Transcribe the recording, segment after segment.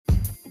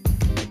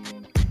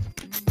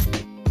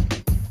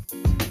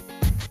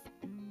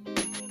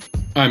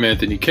I'm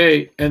Anthony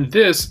Kay, and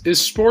this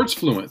is Sports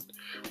Fluent.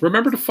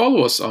 Remember to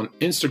follow us on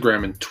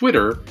Instagram and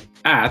Twitter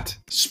at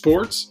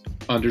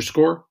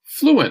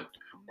sports_fluent,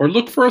 or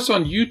look for us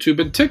on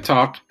YouTube and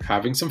TikTok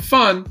having some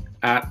fun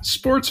at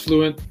Sports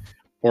Fluent,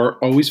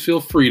 or always feel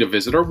free to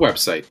visit our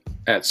website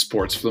at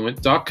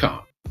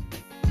sportsfluent.com.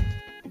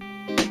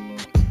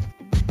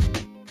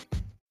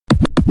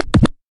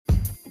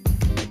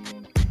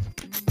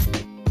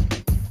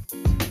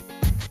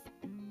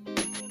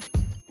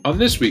 On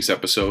this week's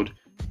episode,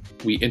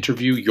 we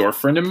interview your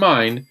friend and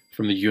mine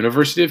from the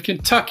University of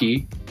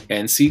Kentucky,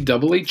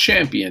 NCAA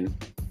champion,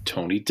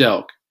 Tony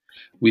Delk.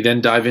 We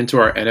then dive into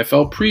our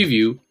NFL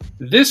preview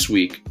this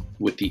week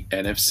with the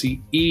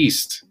NFC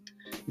East.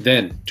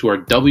 Then to our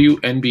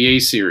WNBA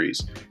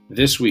series.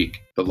 This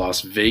week, the Las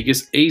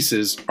Vegas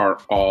Aces are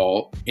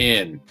all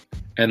in.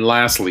 And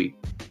lastly,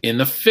 in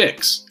the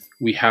fix,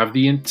 we have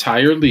the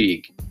entire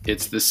league.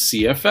 It's the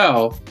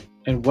CFL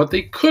and what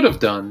they could have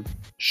done,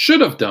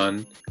 should have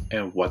done,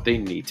 and what they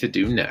need to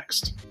do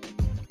next.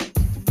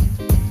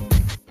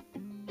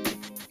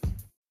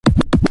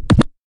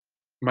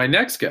 My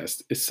next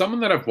guest is someone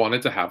that I've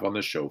wanted to have on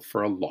the show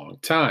for a long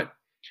time.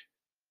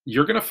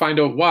 You're going to find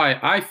out why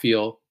I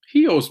feel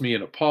he owes me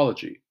an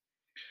apology.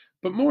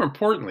 But more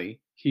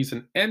importantly, he's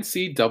an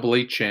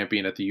NCAA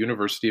champion at the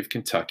University of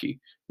Kentucky,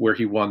 where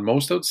he won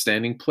Most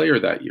Outstanding Player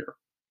that year.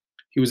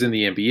 He was in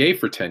the NBA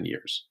for 10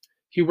 years.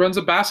 He runs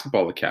a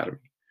basketball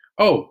academy.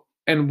 Oh,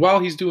 and while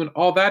he's doing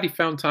all that, he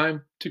found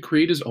time to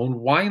create his own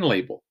wine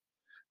label.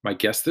 My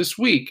guest this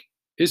week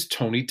is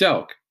Tony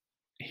Delk.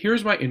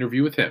 Here's my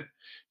interview with him.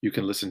 You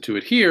can listen to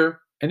it here,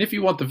 and if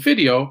you want the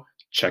video,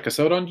 check us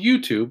out on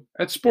YouTube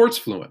at Sports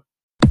Fluent.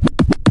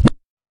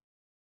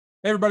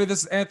 Hey everybody,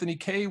 this is Anthony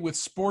Kay with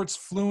Sports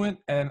Fluent,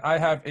 and I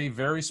have a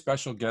very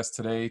special guest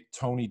today,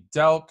 Tony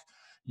Delk.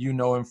 You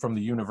know him from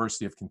the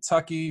University of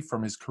Kentucky,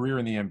 from his career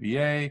in the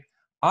NBA.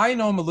 I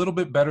know him a little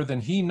bit better than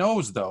he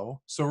knows,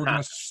 though. So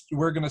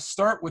we're gonna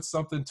start with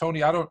something,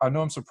 Tony. I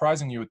know I'm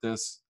surprising you with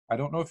this. I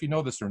don't know if you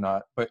know this or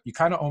not, but you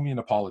kind of owe me an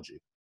apology.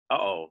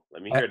 Uh-oh,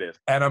 let me hear this.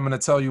 And I'm gonna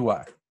tell you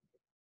why.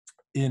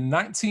 In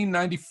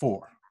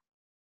 1994,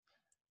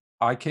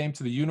 I came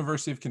to the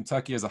University of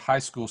Kentucky as a high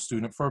school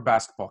student for a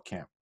basketball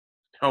camp.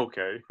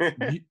 Okay.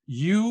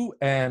 You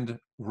and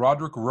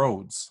Roderick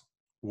Rhodes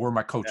were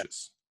my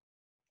coaches,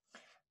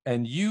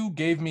 and you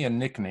gave me a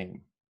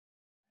nickname.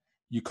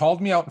 You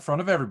called me out in front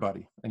of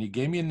everybody, and you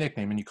gave me a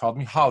nickname, and you called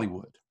me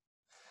Hollywood.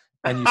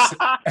 And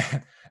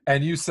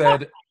you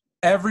said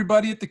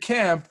everybody at the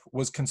camp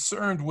was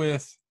concerned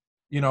with,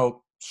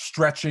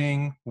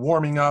 stretching,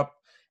 warming up,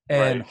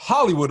 and Right.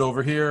 Hollywood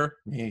over here,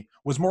 me,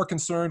 was more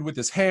concerned with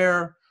his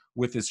hair,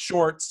 with his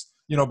shorts,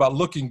 about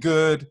looking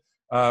good.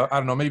 I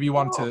don't know, maybe you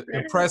wanted to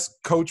impress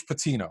Coach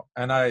Pitino.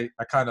 And I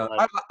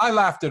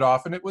laughed it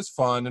off, and it was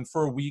fun. And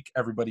for a week,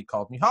 everybody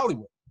called me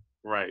Hollywood.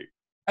 Right.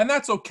 And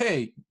that's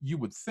okay, you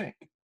would think.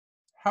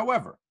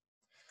 However,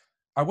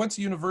 I went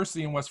to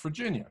university in West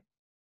Virginia,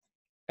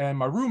 and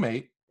my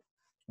roommate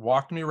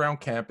walked me around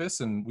campus,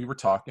 and we were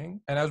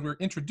talking. And as we were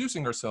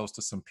introducing ourselves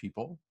to some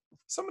people,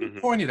 somebody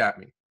pointed at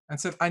me and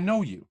said, "I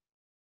know you."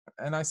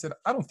 And I said,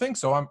 "I don't think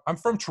so. I'm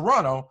from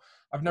Toronto.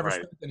 I've never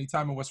spent any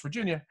time in West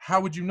Virginia.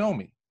 How would you know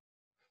me?"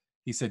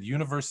 He said,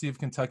 "University of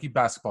Kentucky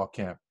basketball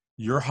camp.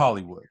 You're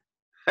Hollywood."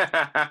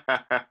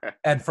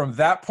 And from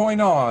that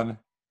point on,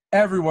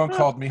 everyone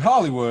called me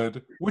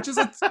Hollywood, which is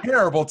a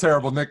terrible,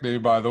 terrible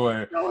nickname, by the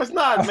way. No, it's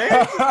not,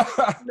 man.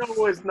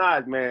 No, it's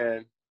not,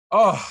 man.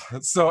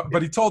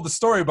 But he told the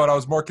story about I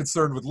was more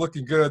concerned with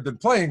looking good than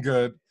playing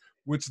good,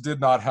 which did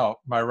not help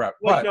my rep.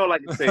 Well, like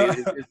I say,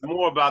 it's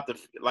more about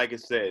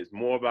it's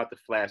more about the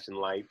flashing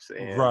lights.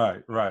 And,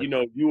 right.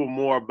 You were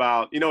more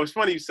about, it's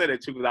funny you said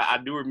that too, because I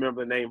do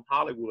remember the name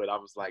Hollywood. I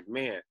was like,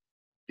 man,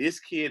 this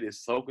kid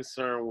is so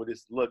concerned with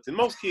his looks. And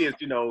most kids,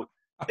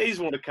 they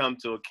just want to come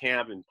to a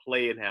camp and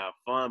play and have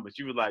fun. But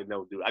you were like,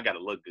 no, dude, I got to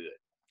look good.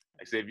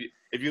 Like I said,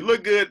 if you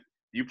look good,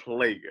 you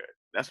play good.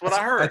 That's what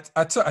I heard.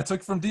 I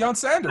took from Deion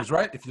Sanders,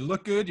 right? If you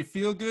look good, you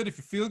feel good. If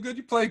you feel good,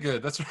 you play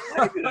good. That's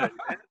right.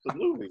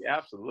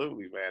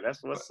 Absolutely, man.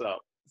 That's what's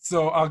up.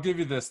 So I'll give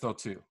you this, though,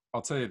 too.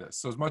 I'll tell you this.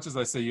 So as much as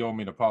I say you owe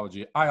me an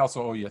apology, I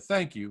also owe you a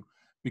thank you,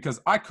 because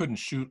I couldn't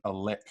shoot a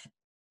lick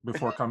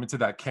before coming to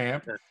that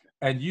camp.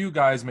 And you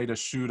guys made us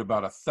shoot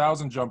about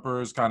 1,000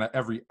 jumpers kind of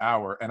every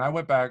hour. And I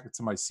went back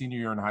to my senior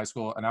year in high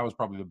school, and I was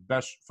probably the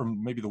best,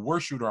 from maybe the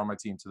worst shooter on my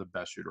team to the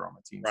best shooter on my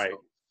team. Right.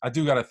 So I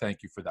do got to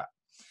thank you for that.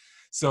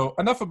 So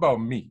enough about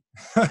me.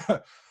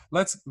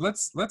 Let's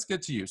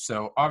get to you.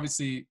 So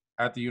obviously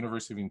at the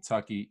University of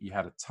Kentucky, you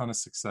had a ton of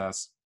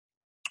success.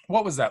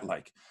 What was that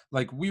like?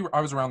 I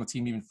was around the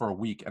team even for a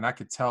week, and I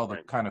could tell the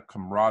kind of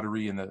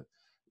camaraderie and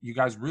you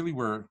guys really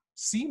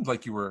seemed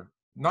like you were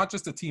not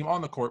just a team on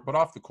the court, but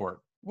off the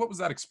court. What was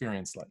that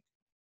experience like?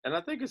 And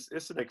I think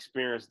it's an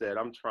experience that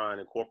I'm trying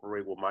to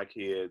incorporate with my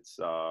kids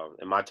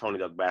in my Tony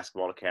Delk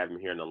Basketball Academy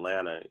here in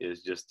Atlanta,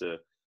 is just to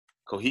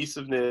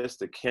cohesiveness,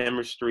 the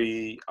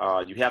chemistry.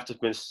 You have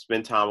to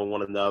spend time with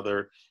one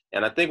another.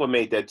 And I think what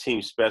made that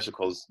team special,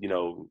 because,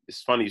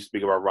 it's funny you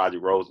speak about Roger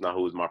Rhodes now,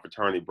 who is my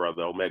fraternity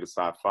brother, Omega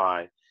Psi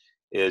Phi,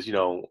 is,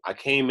 I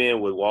came in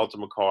with Walter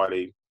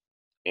McCarty,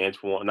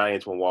 not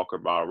Antoine Walker,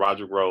 but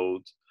Roger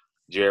Rhodes,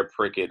 Jared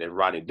Prickett, and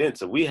Rodney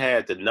Denson. We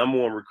had the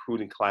 #1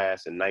 recruiting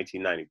class in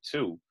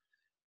 1992.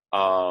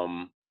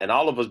 And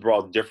all of us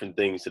brought different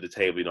things to the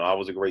table. I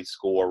was a great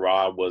scorer.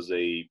 Rod was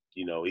he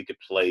could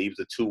play. He was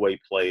a two-way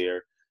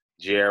player.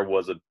 Jared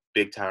was a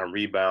big-time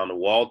rebounder.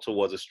 Walter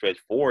was a stretch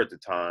forward at the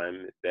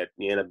time that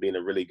ended up being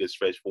a really good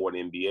stretch forward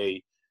in the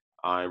NBA.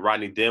 And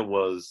Rodney Dent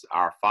was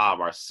our five,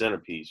 our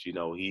centerpiece.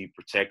 He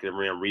protected the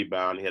rim,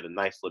 rebound. He had a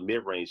nice little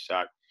mid-range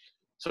shot.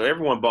 So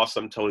everyone bought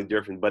something totally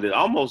different. But it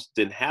almost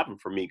didn't happen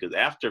for me because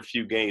after a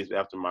few games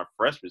after my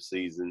freshman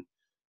season,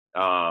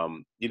 I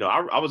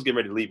was getting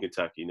ready to leave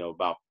Kentucky,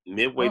 about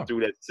midway Oh,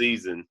 through that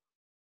season.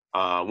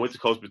 Went to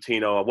Coach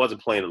Pitino. I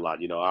wasn't playing a lot.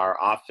 Our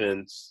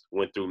offense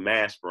went through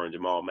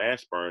Jamal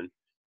Mashburn,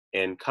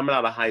 and coming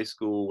out of high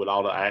school with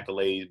all the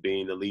accolades,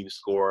 being the leading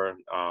scorer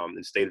in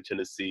the state of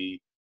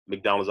Tennessee,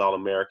 McDonald's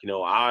All-American,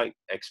 I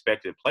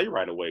expected to play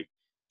right away.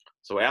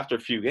 So after a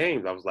few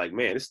games, I was like,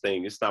 man,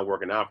 it's not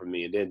working out for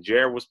me. And then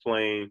Jared was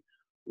playing.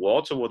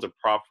 Walter was a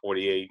Prop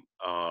 48.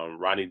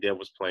 Rodney Dent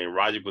was playing.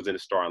 Roger was in the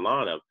starting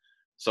lineup.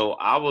 So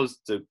I was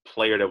the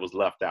player that was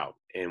left out.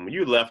 And when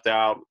you're left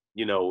out,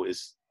 you're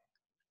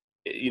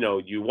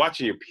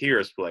watching your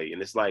peers play.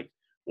 And it's like,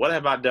 what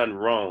have I done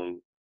wrong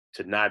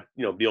to not,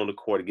 be on the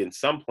court and getting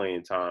some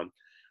playing time?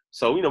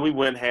 So, we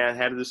went and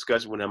had a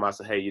discussion with him. I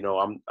said, hey,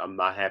 I'm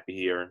not happy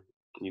here.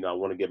 I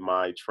want to get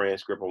my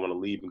transcript. I want to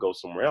leave and go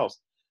somewhere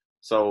else.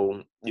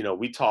 So,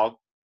 we talked,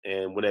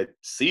 and when that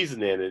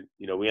season ended,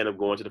 we ended up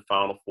going to the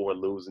Final Four,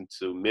 losing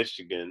to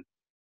Michigan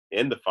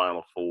in the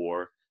Final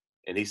Four.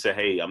 And he said,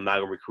 hey, I'm not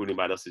going to recruit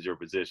anybody else at your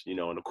position.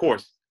 And of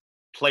course,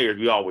 players,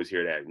 we always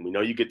hear that. We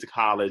know you get to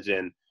college,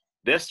 and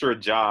that's their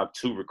job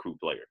to recruit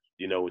players,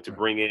 to right.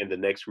 bring in the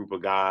next group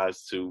of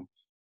guys to,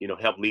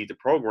 help lead the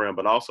program.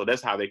 But also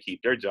that's how they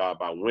keep their job,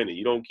 by winning.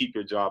 You don't keep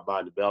your job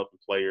by developing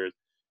players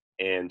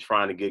and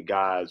trying to get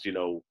guys,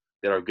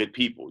 that are good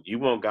people. You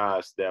want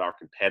guys that are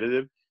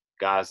competitive,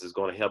 guys that's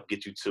going to help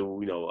get you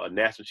to, a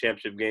national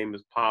championship game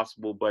if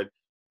possible, but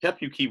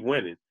help you keep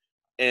winning.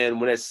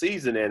 And when that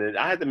season ended,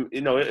 I had to,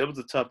 it was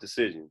a tough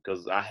decision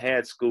because I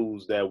had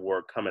schools that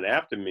were coming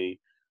after me,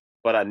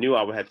 but I knew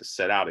I would have to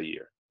set out a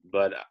year.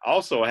 But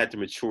also I had to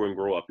mature and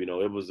grow up.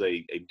 It was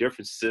a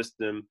different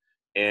system.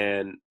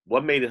 And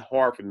what made it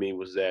hard for me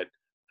was that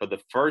for the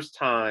first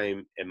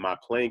time in my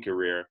playing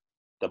career,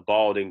 the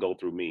ball didn't go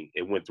through me.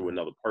 It went through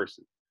another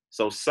person.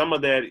 So some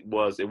of that it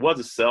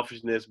wasn't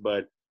selfishness,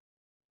 but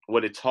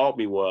what it taught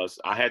me was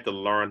I had to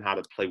learn how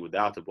to play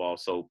without the ball.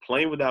 So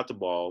playing without the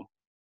ball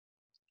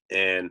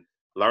and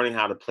learning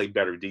how to play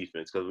better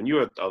defense. Because when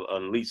you're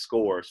an elite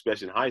scorer,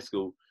 especially in high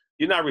school,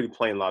 you're not really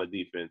playing a lot of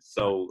defense.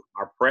 Right. So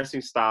our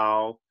pressing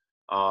style,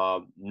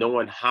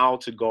 knowing how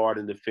to guard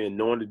and defend,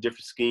 knowing the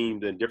different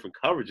schemes and different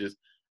coverages,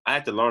 I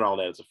had to learn all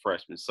that as a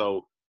freshman.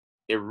 So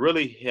it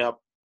really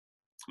helped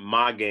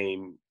my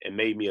game and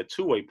made me a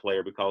two-way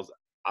player because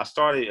I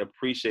started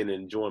appreciating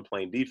and enjoying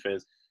playing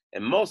defense.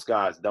 And most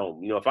guys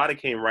don't. If I'd have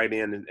came right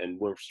in and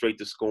went straight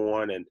to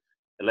scoring, and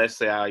let's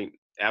say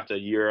after a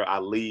year I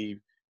leave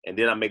and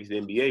then I make it to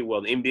the NBA,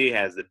 well, the NBA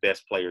has the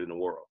best players in the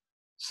world.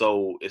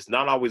 So it's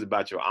not always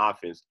about your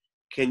offense.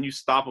 Can you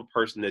stop a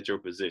person at your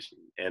position?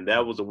 And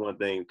that was the one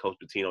thing Coach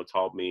Pitino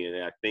taught me.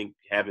 And I think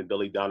having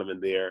Billy Donovan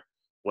there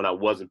when I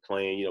wasn't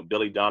playing,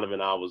 Billy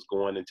Donovan, I was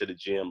going into the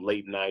gym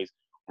late nights,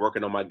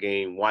 working on my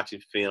game,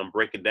 watching film,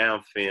 breaking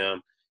down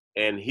film.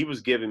 And he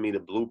was giving me the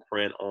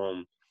blueprint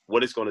on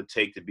what it's going to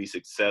take to be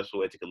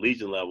successful at the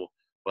collegiate level.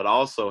 But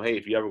also, hey,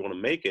 if you ever want to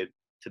make it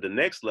to the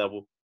next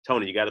level,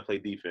 Tony, you got to play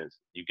defense.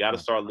 You got to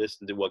Right. start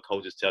listening to what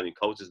coach is telling you.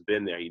 Coach has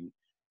been there.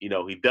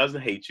 He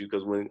doesn't hate you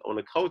because when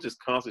a coach is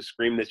constantly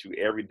screaming at you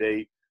every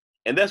day,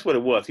 and that's what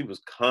it was. He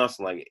was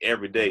constantly like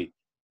every Right. day.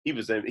 He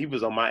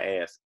was on my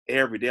ass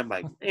every day. I'm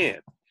like, man,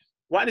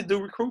 why this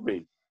dude recruit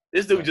me?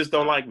 This dude Right. just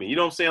don't like me. You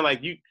know what I'm saying?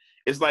 Like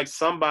it's like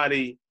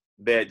somebody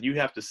that you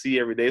have to see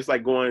every day. It's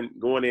like going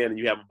in and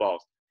you have a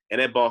boss,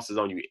 and that boss is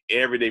on you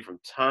every day from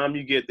time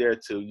you get there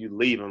till you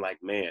leave. I'm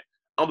like, man,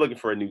 I'm looking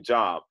for a new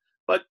job.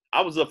 But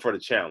I was up for the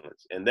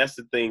challenge, and that's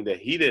the thing that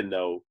he didn't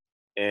know.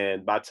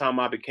 And by the time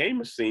I became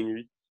a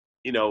senior,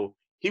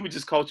 he was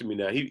just coaching me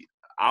now.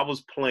 I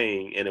was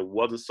playing, and it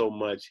wasn't so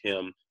much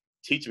him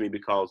teaching me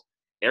because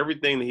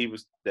everything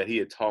that he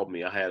had taught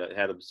me, I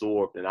had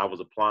absorbed, and I was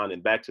applying.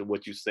 And back to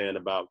what you're saying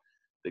about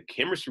the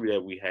chemistry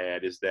that we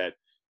had is that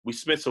we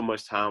spent so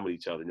much time with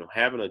each other.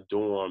 Having a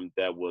dorm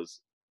that was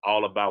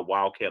all about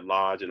Wildcat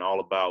Lodge and all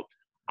about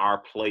our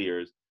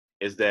players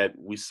is that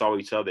we saw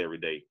each other every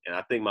day. And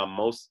I think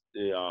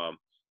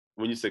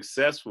when you're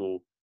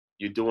successful,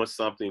 you're doing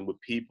something with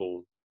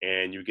people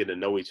and you're getting to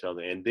know each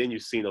other, and then you're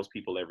seeing those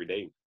people every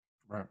day.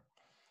 Right.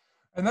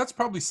 And that's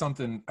probably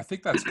something I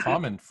think that's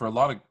common for a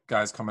lot of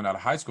guys coming out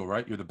of high school,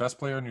 right? You're the best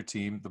player on your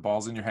team, the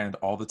ball's in your hand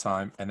all the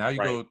time, and now you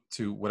Right. go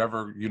to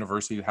whatever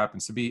university it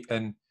happens to be,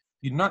 and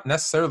you're not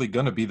necessarily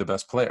going to be the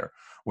best player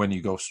when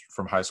you go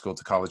from high school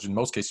to college. In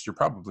most cases, you're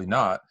probably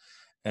not,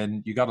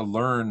 and you got to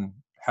learn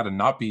how to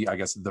not be, I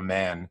guess, the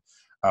man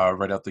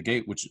right out the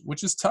gate,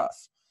 which is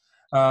tough.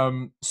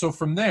 So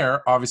from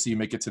there, obviously, you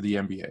make it to the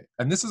NBA,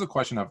 and this is a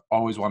question I've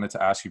always wanted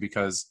to ask you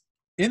because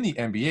in the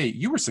NBA,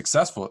 you were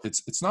successful.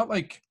 It's not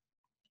like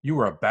you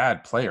were a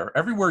bad player.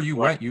 Everywhere you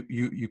Right. went,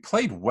 you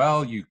played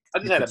well. You I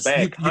just you had could a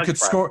bad you could contract.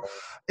 score.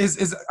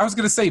 Is I was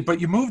gonna say,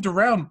 but you moved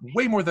around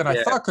way more than I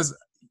Yeah. thought because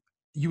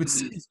you would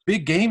see these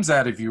big games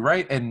out of you,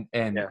 right? And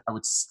Yeah.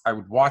 I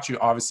would watch you.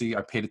 Obviously,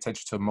 I paid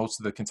attention to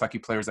most of the Kentucky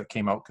players that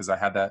came out because I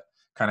had that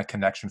kind of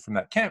connection from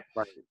that camp.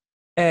 Right.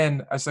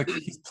 And I was like,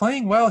 he's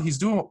playing well. He's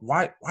doing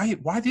why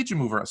did you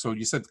move around? So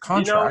you said You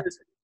know, contract,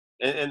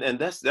 and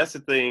that's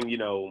the thing. You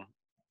know,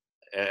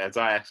 as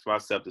I ask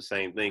myself the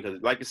same thing,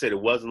 because like I said,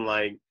 it wasn't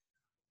like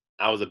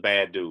I was a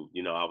bad dude.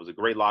 You know, I was a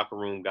great locker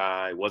room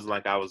guy. It wasn't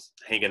like I was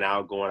hanging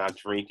out, going out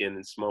drinking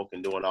and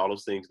smoking, doing all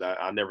those things.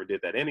 I never did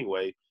that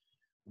anyway.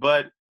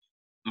 But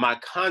my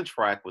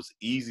contract was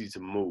easy to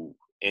move.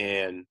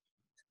 And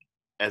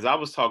as I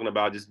was talking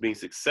about just being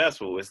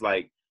successful, it's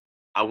like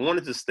I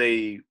wanted to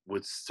stay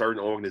with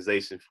certain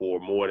organizations for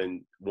more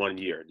than 1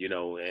 year, you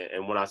know.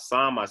 And when I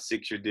signed my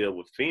 6-year deal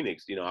with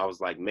Phoenix, you know, I was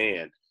like,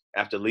 man,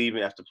 after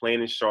leaving, after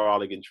playing in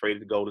Charlotte, getting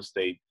traded to Golden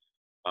State,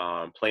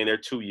 playing there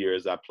 2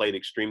 years, I played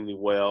extremely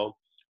well,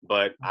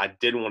 but I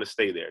didn't want to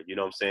stay there. You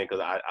know what I'm saying? Because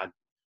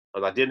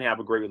I didn't have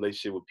a great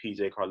relationship with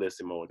PJ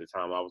Carlesimo at the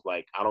time. I was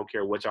like, I don't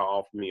care what y'all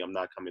offer me, I'm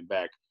not coming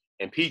back.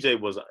 And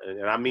PJ was,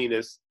 and I mean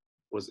this,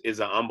 is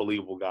an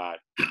unbelievable guy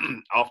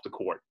off the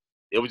court.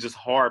 It was just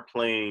hard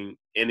playing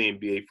in the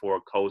NBA for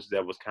a coach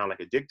that was kind of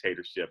like a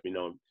dictatorship, you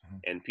know.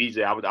 And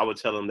PJ, I would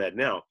tell him that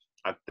now.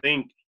 I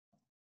think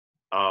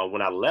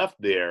when I left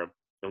there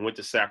and went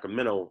to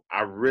Sacramento,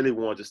 I really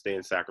wanted to stay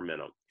in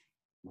Sacramento,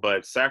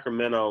 but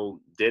Sacramento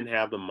didn't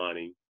have the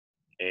money,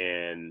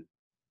 and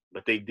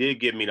but they did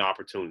give me the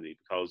opportunity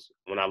because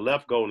when I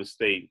left Golden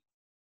State,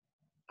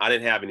 I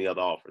didn't have any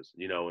other offers,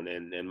 you know,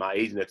 and my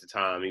agent at the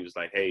time, he was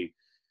like, hey,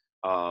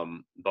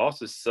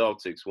 Boston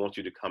Celtics want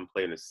you to come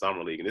play in the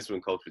summer league. And this is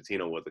when Coach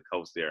Pitino was the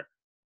coach there.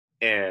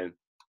 And,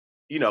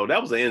 you know,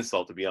 that was an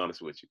insult, to be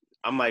honest with you.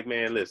 I'm like,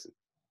 man, listen,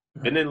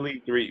 been right? in the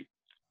league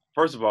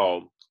first of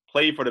all,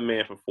 played for the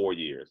man for 4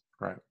 years,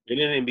 Right. been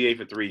in the NBA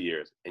for 3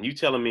 years. And you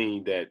telling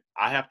me that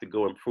I have to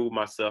go improve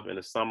myself in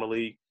the summer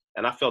league.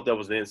 And I felt that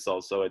was an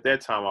insult. So at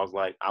that time I was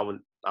like, I'm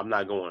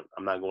not going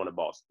to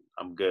Boston.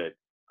 I'm good.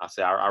 I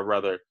said, I'd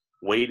rather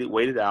wait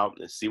it out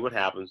and see what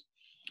happens.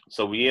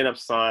 So we end up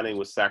signing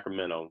with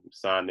Sacramento. We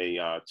signed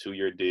a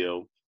 2-year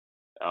deal.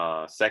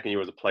 Second year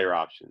was a player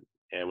option.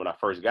 And when I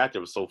first got there,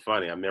 it was so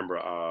funny. I remember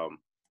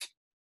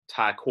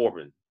Ty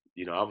Corbin.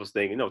 You know, I was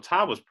thinking, no,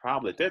 Ty was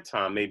probably at that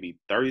time maybe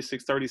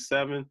 36,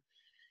 37.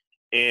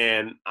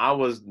 And I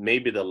was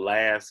maybe the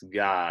last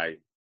guy,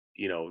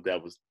 you know,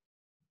 that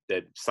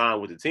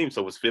signed with the team.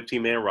 So it was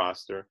 15-man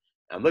roster.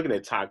 I'm looking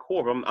at Ty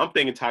Corbin. I'm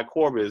thinking Ty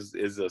Corbin is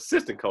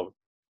assistant coach,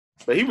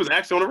 but he was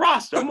actually on the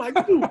roster. I'm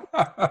like, dude.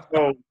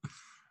 So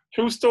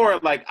true story.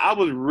 Like I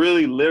was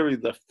really literally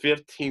the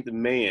 15th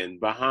man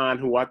behind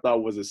who I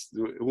thought was a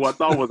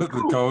The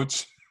coach.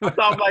 coach. I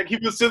thought like he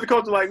was assistant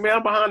coach. Like man,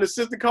 I'm behind the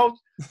assistant coach.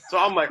 So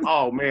I'm like,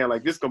 oh man,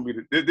 like this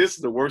is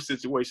the worst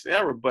situation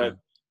ever. Yeah. But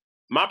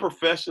my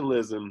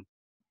professionalism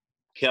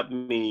kept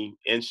me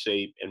in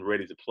shape and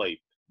ready to play.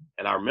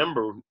 And I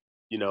remember,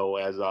 you know,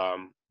 as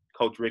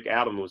Coach Rick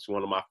Adams was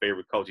one of my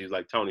favorite coaches. He's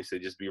like, Tony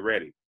said, just be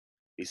ready.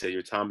 He said,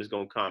 your time is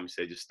gonna come. He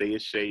said, just stay in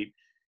shape.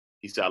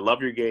 He said, I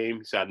love your game.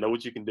 He said, I know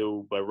what you can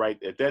do. But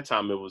right at that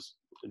time, it was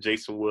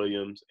Jason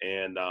Williams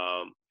and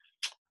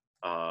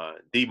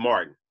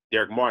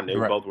Derek Martin. They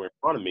Right. both were in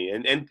front of me,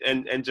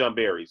 and John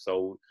Barry.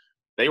 So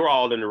they were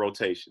all in the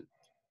rotation.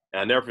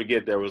 And I never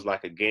forget there was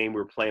like a game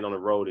we were playing on the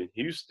road in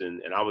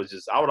Houston, and I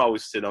would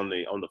always sit on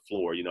the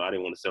floor. You know, I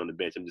didn't want to sit on the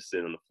bench. I'm just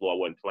sitting on the floor. I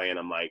wasn't playing.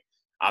 I'm like,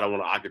 I don't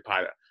want to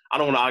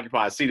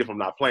occupy a seat if I'm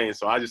not playing.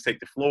 So I just take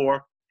the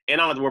floor,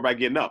 and I don't have to worry about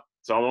getting up.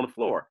 So I'm on the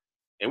floor.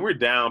 And we're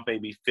down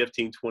maybe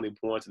 15, 20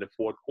 points in the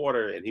fourth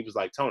quarter. And he was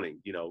like, Tony,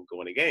 you know,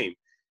 go in the game.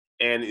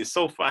 And it's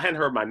so fun. I hadn't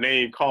heard my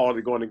name called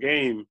to go in the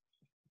game.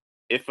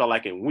 It felt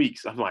like in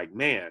weeks. I'm like,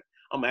 man,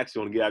 I'm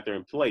actually going to get out there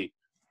and play.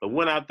 But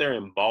went out there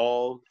and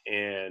balled.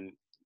 And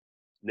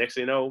next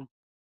thing you know,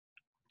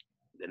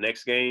 the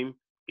next game,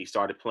 he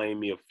started playing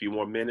me a few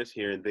more minutes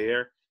here and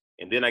there.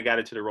 And then I got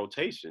into the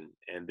rotation.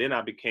 And then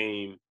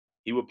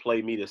he would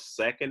play me the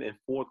second and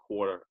fourth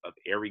quarter of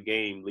every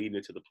game leading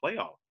into the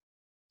playoff.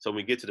 So when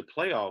we get to the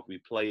playoff, we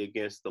play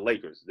against the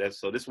Lakers.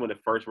 This is when the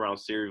first round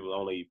series was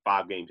only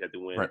 5 games. You had to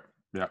win Right.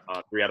 Yeah.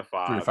 3 out of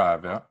 3 to 5.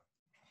 5. Yeah.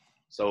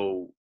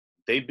 So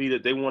they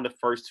They won the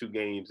first 2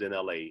 games in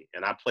LA,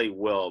 and I played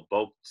well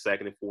both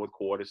second and fourth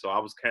quarter. So I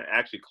was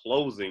actually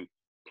closing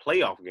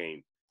playoff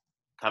game.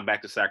 Come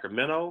back to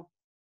Sacramento,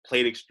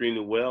 played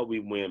extremely well. We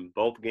win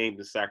both games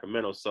in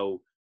Sacramento.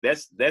 So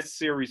that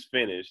series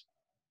finished.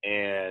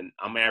 and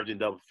I'm averaging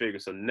double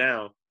figures. So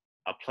now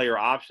a player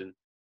option.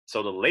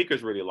 So the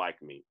Lakers really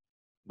like me,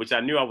 which I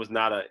knew I was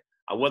not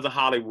I wasn't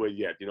Hollywood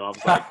yet. You know, I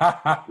was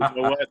like,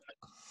 you know what?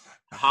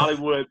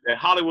 That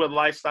Hollywood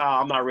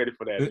lifestyle, I'm not ready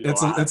for that. You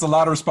know, it's a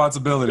lot of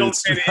responsibility.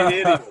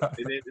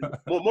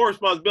 More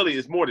responsibility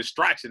is more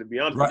distraction, to be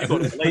honest. Right. You go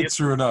to LA, it's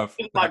true enough.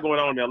 There's a lot going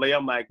on in LA.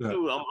 I'm like,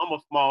 dude, I'm a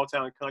small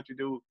town country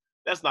dude.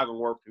 That's not gonna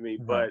work for me.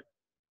 Right. But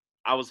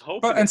I was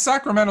hoping. But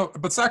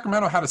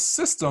Sacramento had a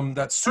system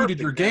that suited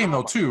your game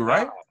though too,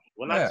 right?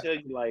 When I tell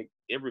you, like,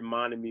 it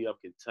reminded me of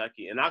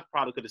Kentucky, and I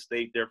probably could have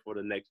stayed there for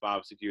the next 5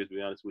 or 6 years, to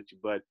be honest with you.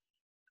 But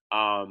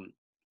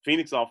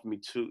Phoenix offered me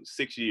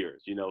 6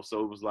 years, you know,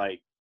 so it was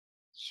like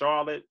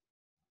Charlotte,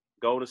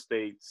 Golden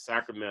State,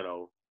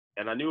 Sacramento,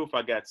 and I knew if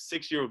I got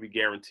 6 years, it would be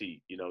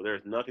guaranteed. You know,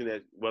 there's nothing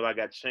that whether I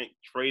got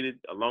traded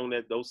along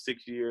those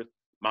 6 years,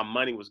 my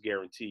money was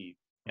guaranteed,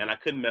 and I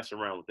couldn't mess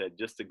around with that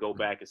just to go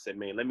back and say,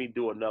 man, let me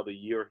do another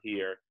year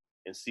here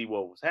and see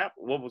what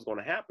was going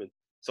to happen.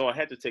 So I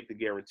had to take the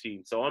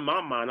guarantee. So in my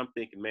mind, I'm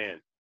thinking,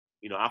 man,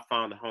 you know, I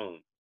found a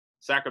home.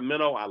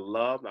 Sacramento, I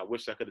loved. I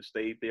wish I could have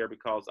stayed there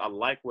because I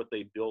like what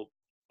they built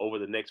over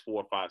the next 4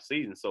 or 5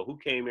 seasons. So who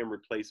came in and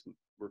replaced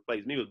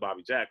me was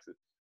Bobby Jackson.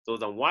 So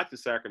as I'm watching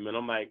Sacramento,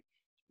 I'm like,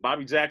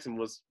 Bobby Jackson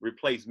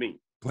replaced me.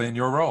 Playing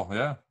your role,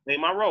 yeah.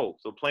 Playing my role.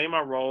 So playing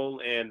my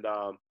role, and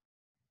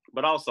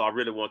but also I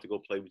really wanted to go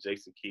play with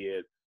Jason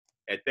Kidd.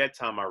 At that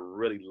time, I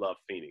really loved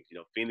Phoenix. You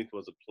know, Phoenix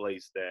was a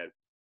place that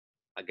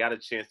I got a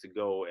chance to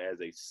go as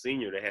a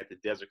senior. They had the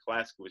Desert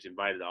Classic, which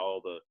invited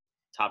all the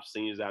top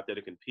seniors out there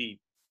to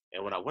compete.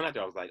 And when I went out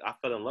there, I was like, I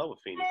fell in love with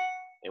Phoenix.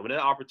 And when that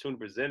opportunity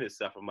presented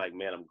itself, I'm like,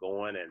 man, I'm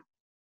going. And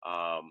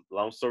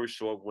long story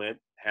short, we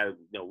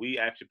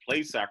actually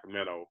played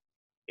Sacramento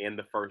in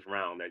the first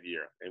round that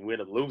year, and we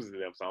ended up losing to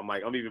them. So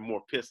I'm even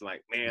more pissed.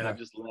 Like, man, I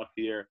just left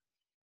here.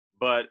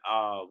 But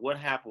what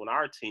happened with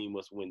our team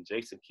was when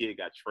Jason Kidd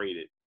got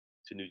traded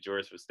to New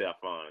Jersey for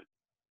Stephon,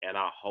 and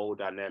our whole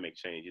dynamic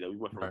changed. You know, we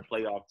went from a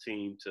playoff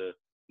team to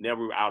now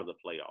we were out of the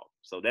playoff.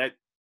 So that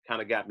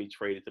kind of got me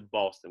traded to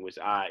Boston, which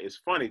it's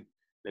funny.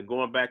 And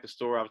going back to the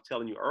story I was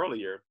telling you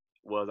earlier,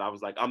 I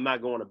was like, I'm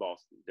not going to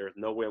Boston. There's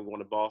no way I'm going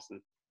to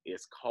Boston.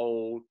 It's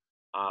cold.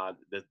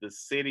 The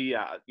city,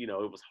 it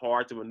was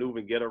hard to maneuver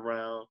and get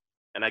around,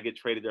 and I get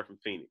traded there from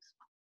Phoenix.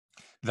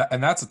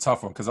 And that's a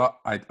tough one because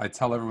I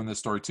tell everyone this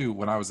story too.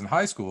 When I was in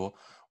high school,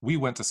 we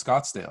went to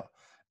Scottsdale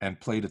and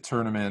played a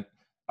tournament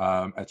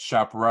at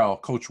Chaparral.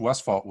 Coach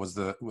Westphal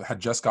had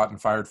just gotten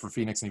fired for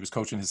Phoenix, and he was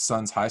coaching his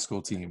son's high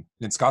school team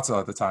in Scottsdale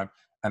at the time.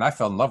 And I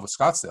fell in love with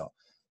Scottsdale.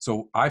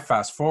 So I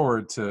fast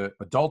forward to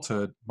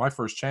adulthood. My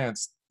first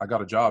chance, I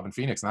got a job in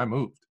Phoenix, and I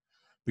moved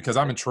because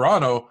I'm in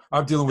Toronto.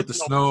 I'm dealing with the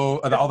snow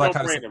and all that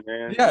kind of stuff.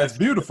 Man. Yeah, it's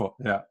beautiful.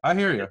 Yeah, I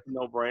hear you.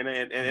 No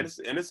brainer,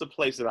 and it's a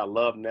place that I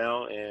love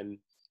now. And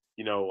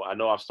you know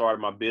I've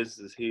started my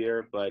business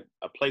here, but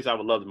a place I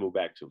would love to move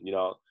back to. You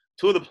know,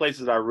 two of the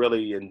places I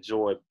really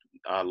enjoyed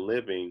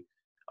living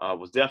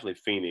was definitely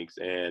Phoenix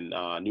and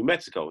New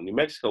Mexico. New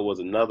Mexico was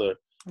another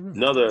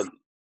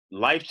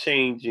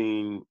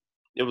life-changing.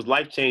 It was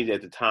life-changing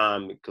at the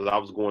time because I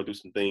was going through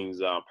some things,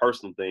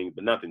 personal things,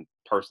 but nothing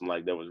personal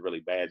like that was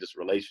really bad, just a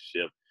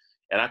relationship.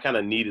 And I kind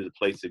of needed a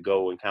place to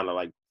go and kind of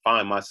like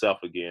find myself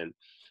again.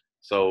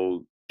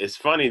 So it's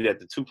funny that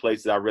the two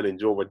places I really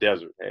enjoy were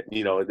desert.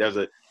 You know,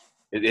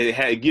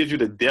 it gives you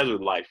the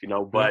desert life, you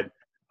know, but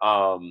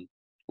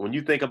when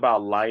you think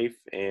about life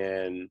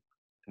and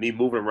me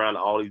moving around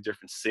all these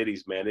different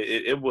cities, man,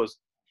 it was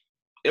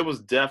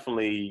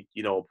definitely,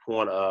 you know, a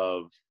point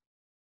of,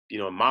 you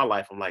know, in my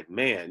life, I'm like,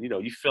 man, you know,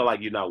 you feel like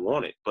you're not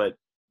wanted, but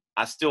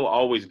I still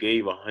always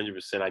gave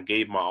 100%. I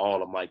gave my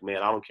all. I'm like,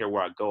 man, I don't care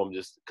where I go. I'm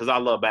just, because I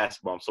love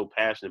basketball. I'm so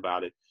passionate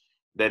about it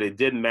that it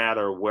didn't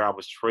matter where I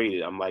was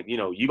traded. I'm like, you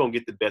know, you're going to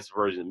get the best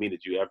version of me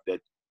that you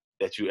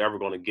ever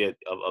going to get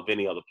of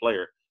any other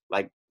player.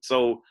 Like,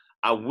 so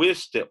I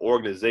wish the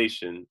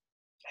organization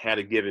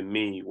had given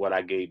me what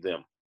I gave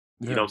them.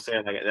 Yeah. You know what I'm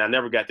saying? Like, and I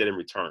never got that in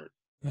return.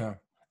 Yeah.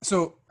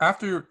 So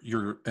after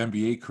your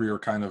NBA career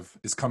kind of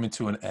is coming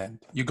to an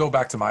end, you go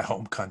back to my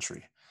home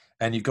country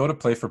and you go to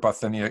play for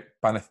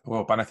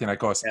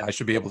Panathinaikos. Yeah. I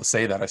should be able to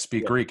say that. I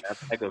speak Greek.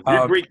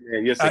 You're Greek,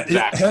 man. Yes,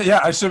 exactly.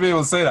 Yeah, I should be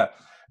able to say that.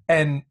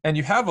 And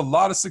you have a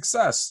lot of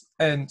success.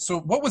 And so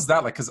what was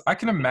that like? Because I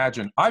can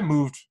imagine I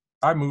moved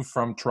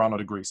from Toronto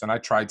to Greece and I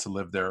tried to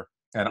live there.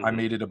 And I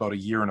made it about a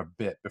year and a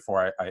bit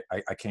before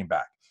I came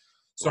back.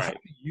 So how do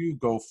you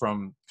go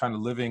from kind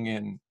of living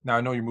in, now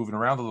I know you're moving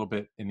around a little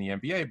bit in the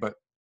NBA, but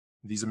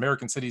these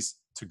American cities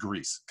to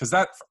Greece? Because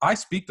I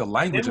speak the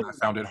language and I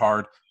found it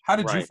hard. How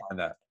did you find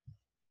that?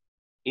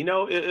 You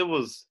know, it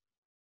was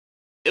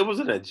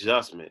an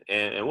adjustment.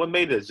 And what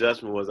made the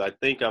adjustment was I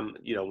think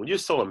you know, when you're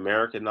so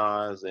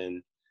Americanized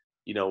and,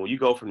 you know, when you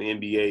go from the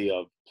NBA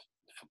of,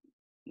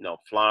 you know,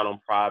 flying on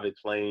private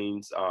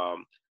planes,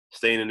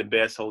 staying in the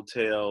best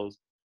hotels,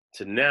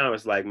 to now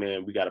it's like,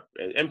 man, we got to,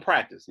 and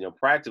practice. You know,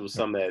 practice was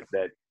something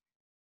that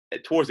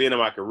towards the end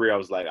of my career, I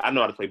was like, I know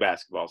how to play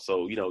basketball.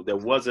 So, you know,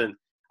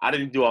 I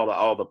didn't do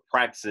all the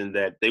practicing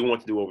that they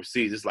want to do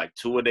overseas. It's like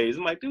 2-a-days.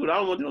 I'm like, dude, I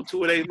don't want to do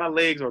no 2-a-days. My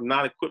legs are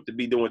not equipped to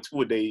be doing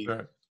 2-a-days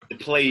Right. to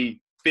play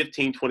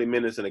 15, 20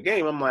 minutes in a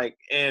game. I'm like,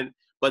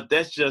 but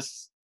that's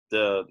just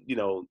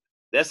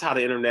that's how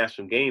the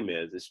international game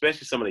is,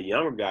 especially some of the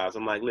younger guys.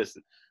 I'm like,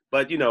 listen,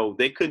 but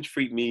they couldn't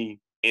treat me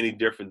any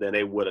different than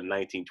they would a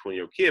 19,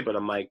 20-year-old kid. But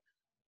I'm like,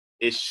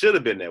 it should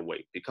have been that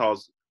way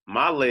because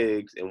my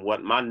legs and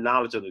what my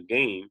knowledge of the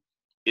game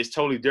is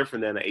totally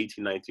different than an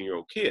 18,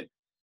 19-year-old kid.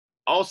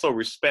 Also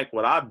respect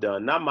what I've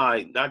done. Not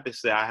to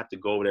say I have to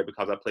go over there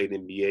because I played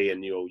NBA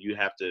and you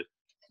have to,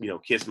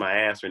 kiss my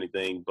ass or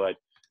anything, but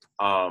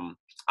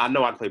I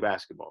know I can play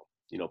basketball.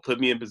 Put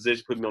me in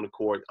position, put me on the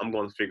court. I'm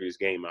going to figure this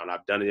game out.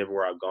 I've done it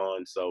everywhere I've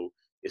gone, so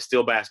it's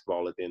still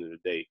basketball at the end of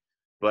the day.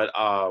 But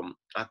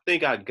I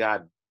think I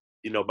got,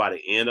 by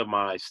the end of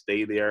my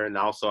stay there, and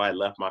also I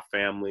left my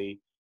family.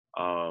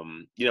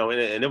 And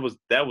that was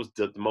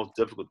the most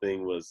difficult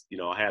thing was,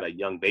 I had a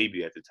young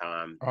baby at the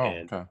time, Oh,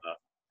 and okay.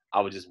 I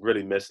was just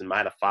really missing. I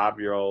had a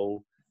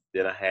 5-year-old,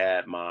 then I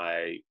had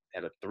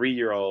a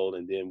 3-year-old,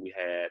 and then we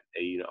had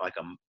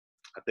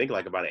I think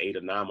like about an 8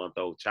 or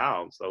 9-month-old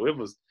child. So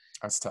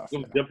That's tough. it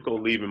was Yeah.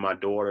 difficult leaving my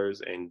daughters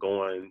and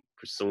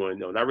pursuing,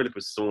 not really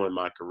pursuing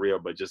my career,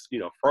 but just,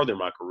 furthering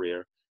my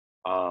career.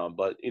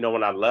 But,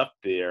 when I left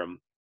there,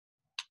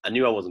 I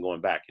knew I wasn't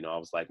going back. I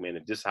was like, man,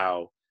 if this is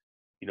how,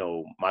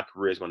 my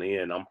career is going to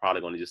end, I'm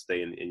probably going to just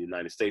stay in the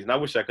United States. And I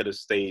wish I could have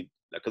stayed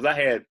because I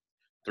had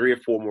 3 or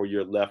 4 more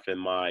years left in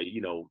my,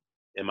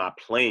 in my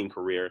playing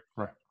career.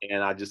 Right.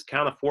 And I just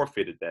kind of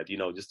forfeited that,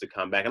 just to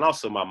come back. And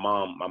also my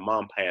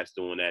mom passed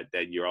during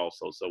that year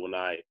also. So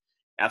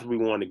after we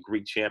won the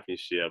Greek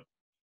championship,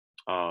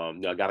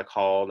 I got a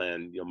call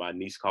and, my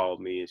niece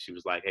called me and she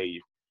was like, hey,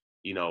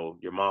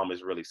 your mom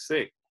is really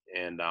sick.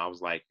 And I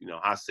was like,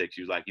 how sick?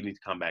 She was like, you need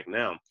to come back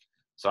now.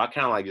 So I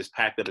kind of like just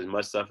packed up as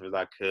much stuff as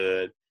I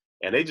could.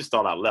 And they just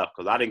thought I left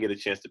because I didn't get a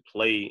chance to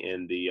play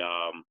in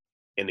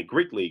the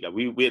Greek league.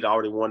 We had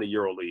already won the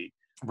Euro League.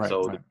 Right.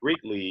 So Right. the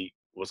Greek league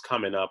was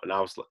coming up and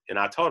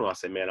I told them, I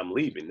said, man, I'm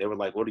leaving. They were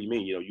like, what do you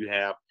mean? You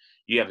have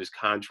this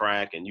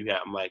contract and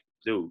I'm like,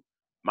 dude,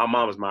 my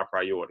mom is my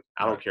priority.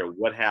 I don't care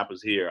what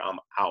happens here. I'm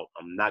out.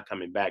 I'm not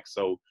coming back.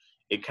 So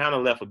it kind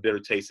of left a bitter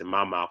taste in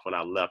my mouth when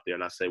I left there.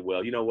 And I said,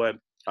 well, you know what?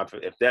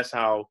 If that's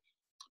how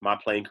my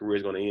playing career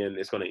is going to end,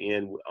 it's going to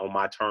end on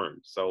my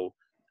terms. So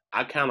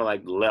I kind of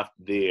like left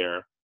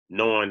there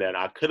knowing that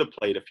I could have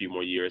played a few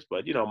more years,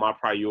 but my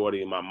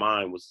priority in my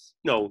mind was,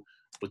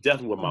 was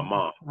definitely with my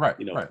mom. Right.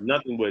 Right.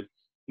 Nothing would,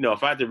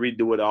 if I had to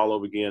redo it all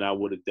over again, I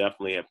would have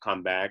definitely have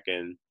come back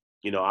and,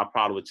 I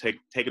probably would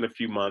taken a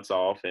few months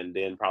off and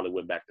then probably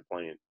went back to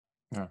playing.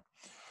 Yeah.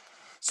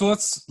 So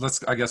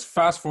let's I guess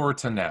fast forward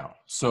to now.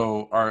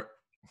 So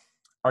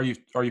are you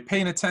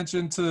paying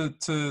attention to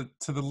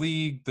the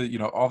league?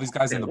 All these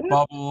guys in the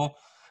bubble.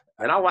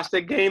 And I watched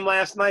that game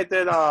last night,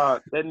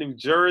 that New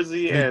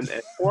Jersey and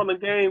Portland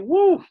game.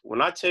 Woo!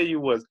 When I tell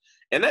you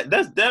and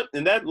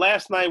that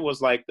last night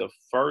was like the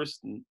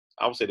first.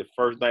 I would say the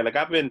first night. Like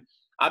I've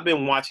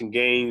been watching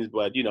games,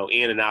 but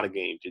in and out of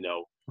games,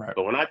 Right.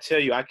 But when I tell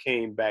you, I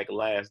came back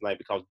last night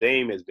because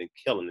Dame has been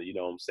killing it. You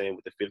know what I'm saying,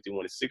 with the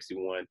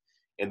 51-61,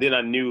 and then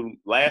I knew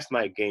last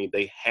night game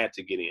they had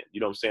to get in.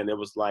 You know what I'm saying? It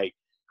was like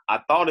I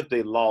thought if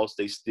they lost,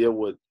 they still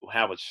would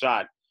have a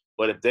shot.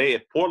 But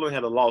if Portland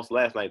had a loss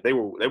last night, they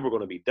were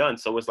going to be done.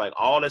 So it's like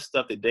all that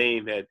stuff that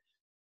Dame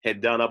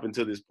had done up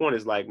until this point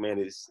is like, man,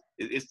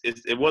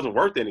 it wasn't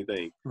worth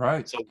anything.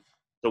 Right. So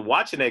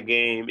watching that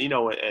game,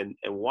 and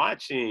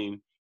watching,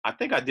 I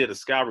think I did a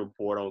scout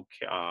report on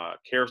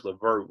Karis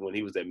LeVert when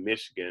he was at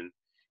Michigan,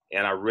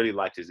 and I really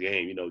liked his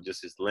game.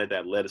 Just his length,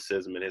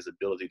 athleticism, and his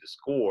ability to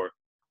score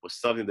was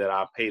something that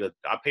I paid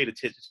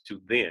attention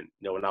to then.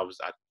 When I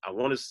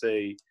want to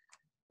say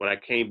when I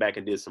came back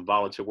and did some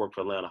volunteer work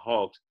for Atlanta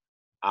Hawks,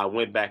 I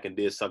went back and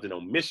did something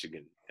on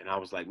Michigan, and I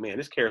was like, man,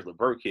 this Karis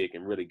LeVert kid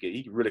can really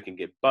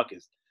get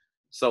buckets.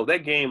 So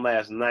that game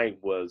last night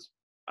was,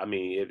 I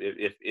mean,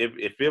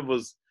 if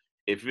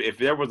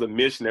there was a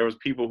mission, there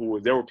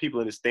were people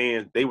in the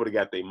stands, they would have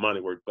got their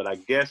money worth. But I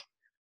guess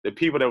the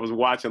people that was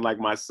watching, like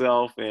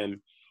myself and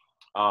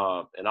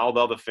all the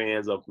other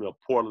fans of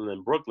Portland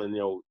and Brooklyn,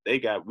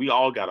 we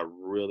all got a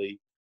really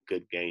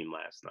good game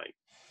last night.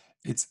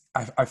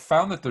 I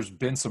found that there's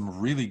been some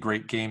really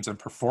great games and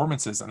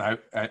performances, and I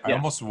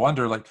almost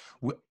wonder, like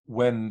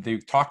when they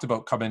talked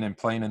about coming and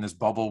playing in this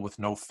bubble with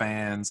no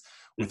fans,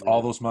 with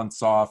all those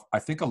months off, I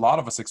think a lot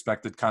of us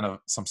expected kind of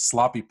some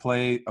sloppy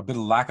play, a bit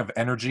of lack of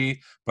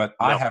energy, but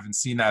I haven't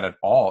seen that at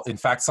all. In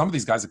fact, some of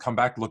these guys that come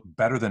back look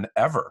better than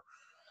ever.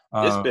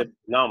 It's been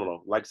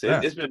phenomenal. Like I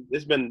said,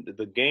 it's been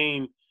the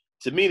game.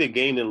 To me, the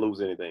game didn't lose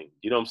anything.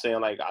 You know what I'm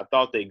saying? Like I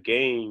thought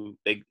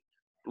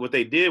what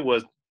they did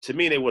was, to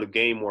me, they would have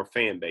gained more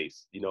fan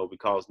base,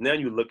 because now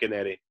you're looking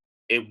at it,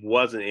 it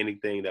wasn't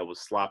anything that was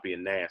sloppy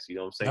and nasty. You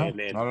know what I'm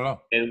saying? No, not at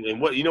all. And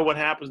what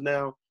happens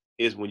now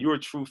is when you're a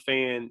true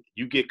fan,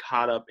 you get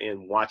caught up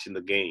in watching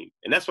the game.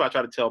 And that's what I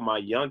try to tell my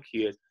young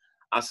kids.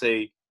 I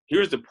say,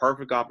 here's the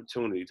perfect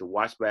opportunity to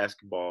watch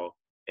basketball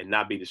and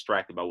not be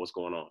distracted by what's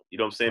going on. You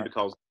know what I'm saying? Right.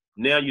 Because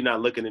now you're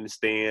not looking in the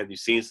stands, you're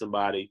seeing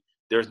somebody.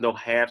 There's no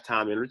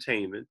halftime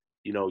entertainment.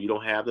 You know, you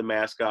don't have the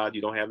mascot,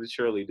 you don't have the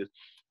cheerleaders.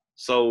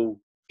 So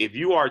if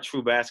you are a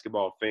true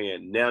basketball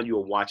fan, now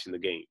you're watching the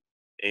game.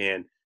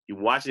 And you're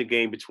watching the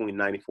game between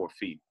 94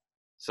 feet.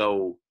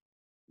 So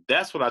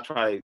that's what I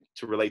try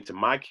to relate to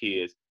my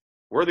kids.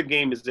 Where the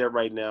game is there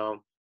right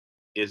now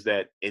is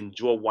that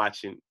enjoy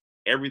watching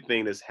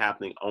everything that's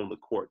happening on the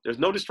court. There's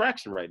no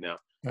distraction right now.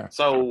 Yeah.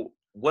 So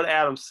what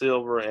Adam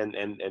Silver and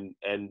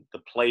the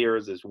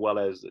players, as well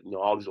as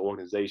all these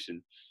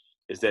organizations,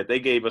 is that they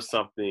gave us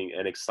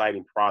an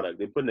exciting product.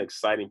 They put an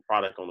exciting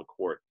product on the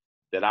court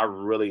that I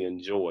really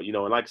enjoy.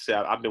 And like I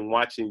said, I've been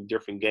watching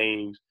different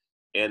games,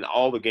 and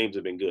all the games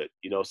have been good.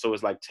 So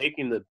it's like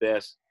taking the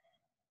best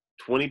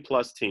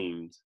 20-plus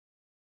teams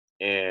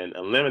and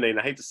eliminating,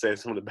 I hate to say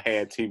some of the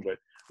bad teams, but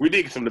we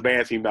did get some of the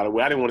bad teams out of the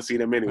way. I didn't want to see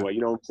them anyway, you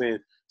know what I'm saying?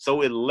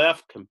 So it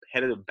left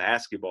competitive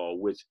basketball,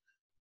 which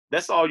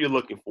that's all you're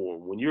looking for.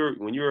 When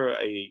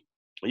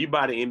you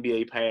buy the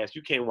NBA pass,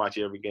 you can't watch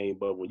every game,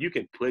 but when you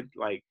can put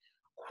like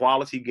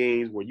quality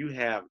games where you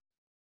have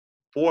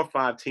 4 or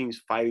 5 teams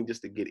fighting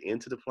just to get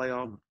into the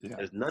playoff,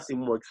 there's nothing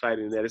more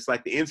exciting than that. It's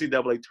like the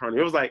NCAA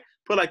tournament. It was like,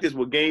 put like this,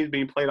 with games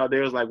being played out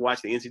there, it was like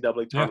watching the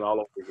NCAA tournament all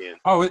over again.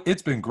 Oh,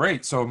 it's been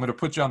great. So I'm going to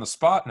put you on the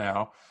spot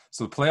now.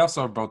 So the playoffs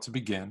are about to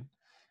begin.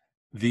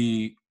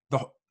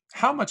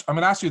 How much, I'm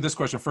going to ask you this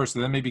question first,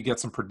 and then maybe get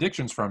some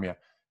predictions from you.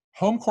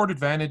 Home court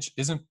advantage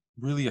isn't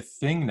really a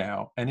thing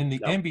now. And in the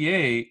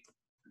NBA,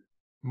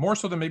 more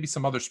so than maybe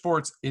some other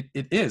sports, it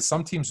is.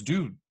 Some teams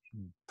do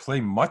play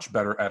much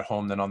better at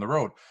home than on the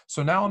road.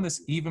 So now on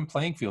this even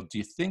playing field, do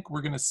you think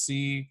we're going to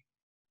see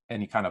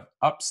any kind of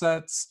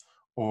upsets,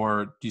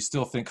 or do you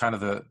still think kind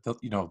of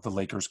the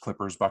Lakers,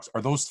 Clippers, Bucks,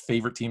 are those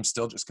favorite teams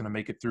still just going to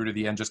make it through to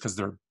the end just because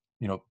they're,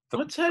 I'm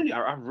going to tell you,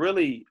 I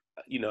really,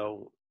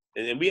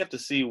 and we have to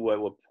see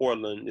what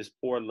Portland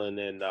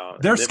and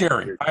they're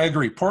scary. I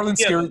agree.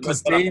 Portland's scary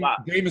because Dame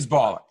is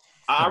balling.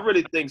 I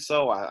really think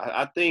so.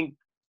 I think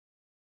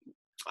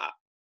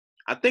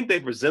they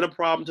present a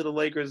problem to the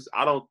Lakers.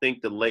 I don't think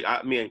I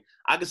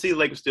can see the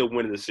Lakers still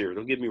winning the series.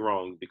 Don't get me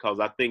wrong,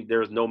 because I think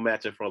there's no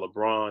matchup for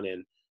LeBron.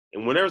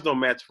 And when there's no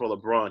match for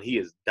LeBron, he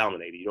is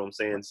dominating. You know what I'm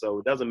saying? So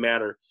it doesn't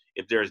matter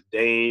if there's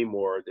Dame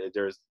or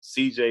there's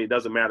CJ. It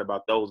doesn't matter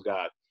about those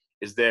guys.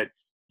 Is that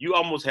you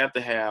almost have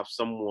to have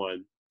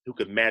someone who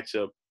could match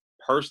up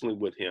personally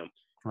with him.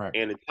 Right.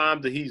 And the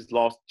times that he's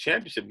lost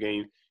championship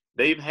games,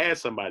 they've had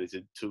somebody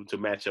to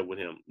match up with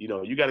him.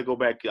 You got to go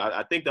back.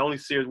 I think the only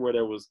series where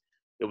it was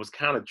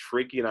kind of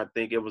tricky, and I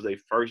think it was their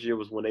first year,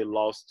 was when they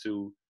lost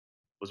to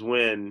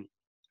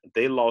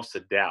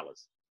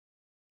Dallas.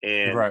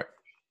 And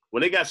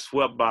when they got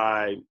swept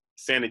by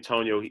San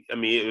Antonio,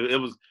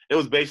 it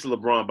was basically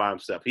LeBron by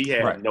himself. He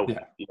had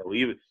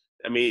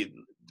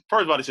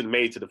first of all, they should have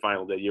made it to the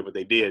finals that year, but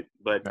they did.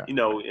 But,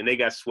 and they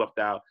got swept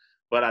out.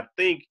 But I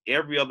think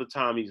every other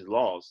time he's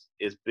lost,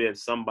 it's been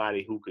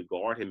somebody who could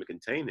guard him and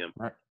contain him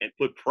and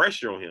put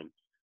pressure on him.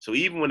 So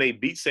even when they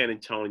beat San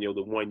Antonio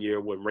the one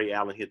year when Ray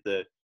Allen hit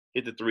the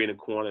 3 in the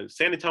corner,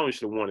 San Antonio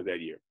should have won it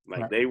that year.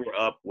 They were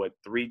up,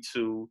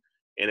 3-2,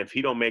 and if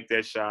he don't make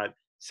that shot,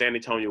 San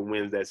Antonio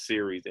wins that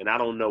series. And I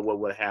don't know what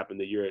would have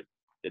happened the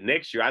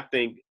next year. I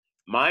think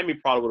Miami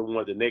probably would have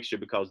won the next year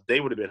because they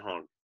would have been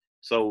hungry.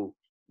 So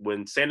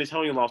when San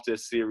Antonio lost that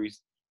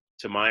series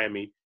to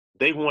Miami,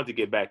 they wanted to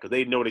get back because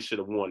they know they should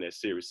have won that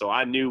series. So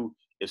I knew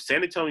if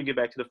San Antonio get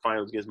back to the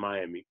finals against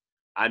Miami,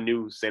 I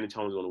knew San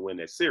Antonio was going to win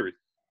that series.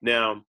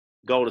 Now,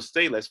 Golden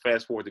State, let's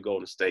fast forward to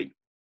Golden State,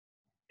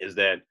 is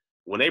that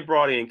when they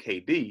brought in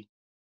KD,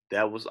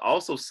 that was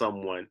also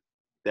someone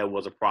that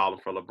was a problem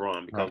for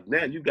LeBron because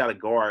now you got to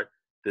guard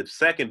the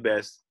second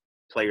best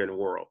player in the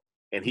world,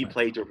 and he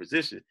played your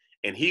position,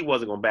 and he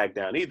wasn't going to back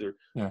down either.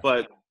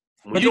 But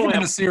even in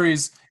the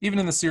series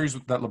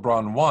that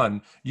LeBron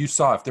won, you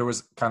saw if there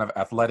was kind of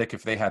athletic,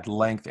 if they had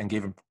length and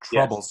gave him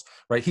troubles,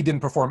 right? He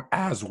didn't perform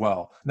as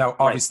well. Now,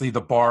 obviously,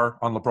 the bar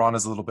on LeBron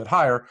is a little bit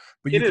higher,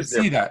 but you could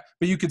see that.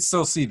 But you could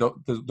still see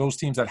those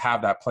teams that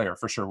have that player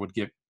for sure would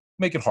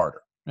make it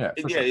harder. Yeah,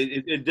 sure.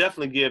 It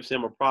definitely gives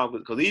him a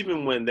problem because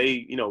even when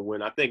they,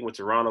 when I think when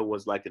Toronto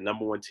was like the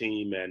number one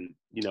team and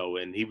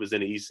he was in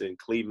the East in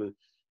Cleveland,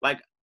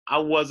 like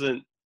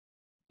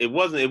they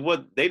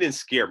didn't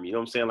scare me. You know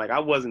what I'm saying? Like I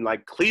wasn't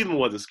like Cleveland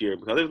wasn't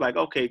scared because it was like,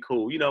 okay,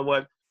 cool. You know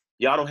what?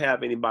 Y'all don't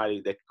have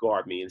anybody that can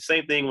guard me. And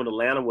same thing when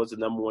Atlanta was the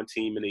number one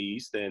team in the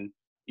East and,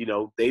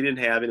 they didn't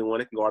have anyone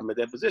that can guard him at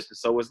that position.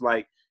 So it's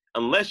like,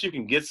 unless you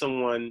can get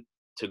someone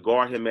to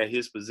guard him at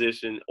his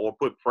position or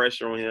put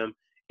pressure on him,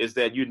 is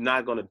that you're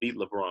not going to beat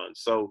LeBron.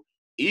 So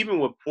even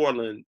with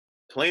Portland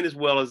playing as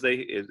well as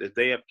they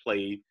have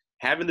played,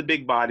 having the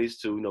big bodies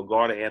to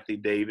guard Anthony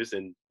Davis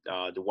and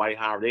Dwight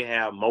Howard, they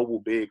have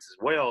mobile bigs as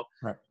well,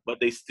 but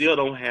they still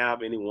don't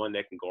have anyone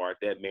that can guard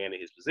that man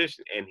in his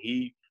position. And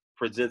he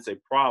presents a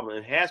problem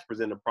and has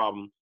presented a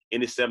problem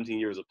in his 17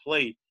 years of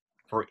play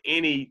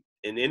in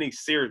any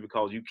series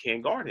because you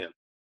can't guard him.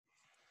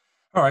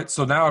 All right,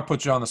 so now I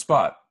put you on the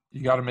spot.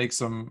 You got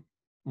to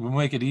we'll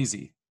make it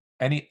easy.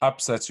 Any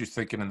upsets you're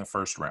thinking in the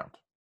first round?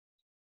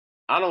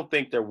 I don't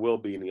think there will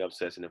be any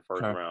upsets in the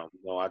first Okay. round.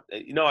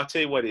 I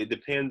tell you what, it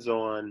depends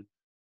on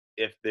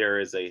if there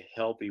is a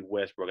healthy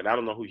Westbrook, and I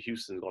don't know who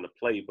Houston's going to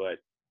play, but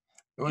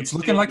Well, you it's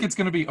looking still like need. it's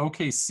going to be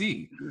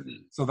OKC.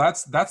 So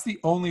that's the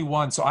only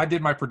one. So I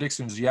did my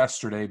predictions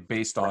yesterday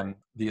based Right. on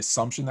the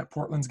assumption that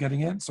Portland's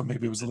getting in. So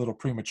maybe it was a little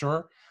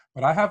premature,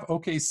 but I have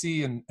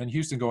OKC and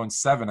Houston going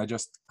 7.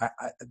 There's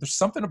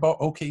something about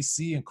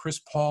OKC and Chris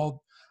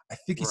Paul. I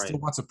think he still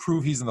Right. wants to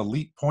prove he's an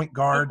elite point Of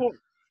guard. course.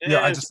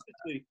 Yeah, And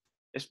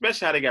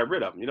especially how they got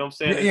rid of him. You know what I'm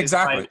saying? yeah, It's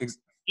like, exactly.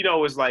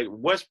 it's like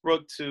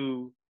Westbrook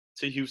to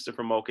Houston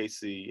from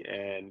OKC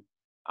and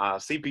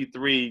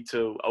CP3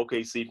 to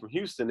OKC from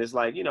Houston. It's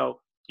like,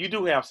 you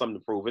do have something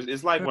to prove.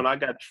 It's like when I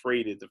got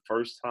traded the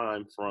first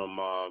time from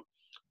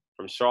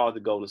Charlotte to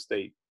Golden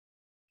State.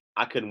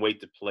 I couldn't wait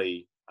to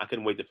play. I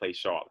couldn't wait to play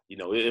Charlotte. It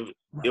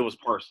Right, was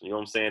personal. You know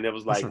what I'm saying? It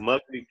was for like sure.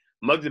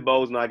 Muggsy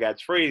Bogues and I got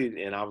traded,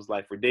 and I was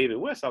like, for David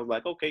West, I was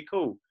like, okay,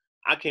 cool.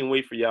 I can't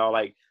wait for y'all.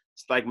 Like,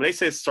 it's like when they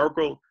said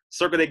circle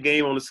that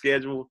game on the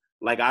schedule.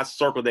 Like I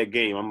circled that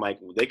game. I'm like,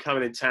 they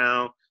coming in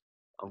town.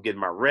 I'm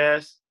getting my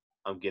rest.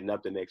 I'm getting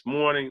up the next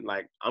morning.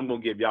 Like I'm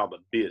gonna give y'all the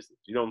business.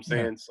 You know what I'm Yeah.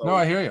 saying? No, So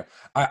I hear you.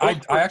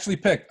 I actually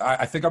picked.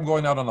 I think I'm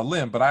going out on a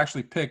limb, but I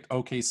actually picked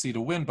OKC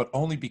to win, but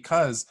only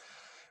because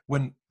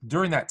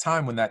during that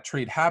time when that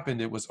trade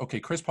happened, it was okay.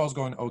 Chris Paul's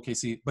going to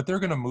OKC, but they're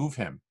going to move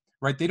him,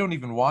 right? They don't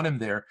even want him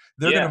there.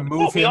 They're going to yeah, well,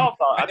 move we him, all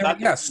thought. and I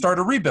think start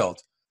a rebuild.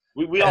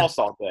 we all And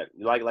saw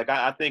that.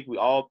 I think we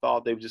all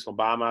thought they were just gonna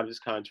buy him out of his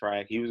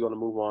contract. He was gonna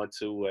move on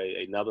to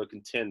another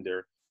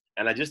contender,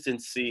 and I just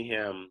didn't see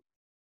him,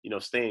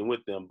 staying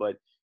with them. But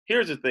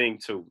here's the thing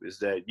too: is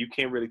that you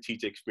can't really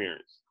teach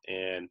experience.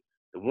 And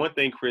the one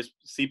thing Chris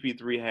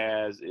CP3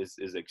 has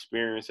is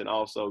experience, and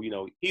also,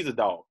 he's a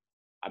dog.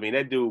 I mean,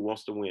 that dude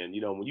wants to win.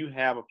 When you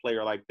have a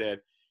player like that,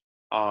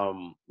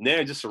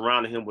 now just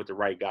surrounding him with the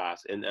right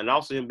guys, and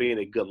also him being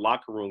a good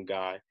locker room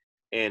guy,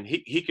 and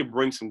he can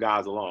bring some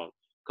guys along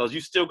because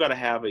you still got to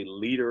have a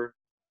leader,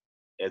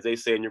 as they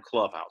say in your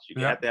clubhouse. You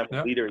yeah, have to have a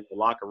yeah, leader in the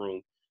locker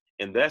room,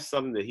 and that's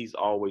something that he's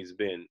always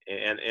been.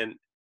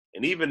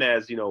 And even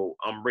as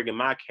I'm bringing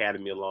my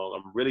academy along,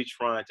 I'm really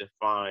trying to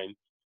find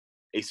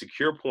a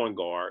secure point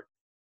guard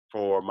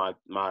for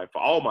for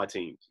all my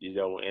teams.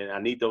 And I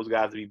need those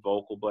guys to be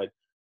vocal, but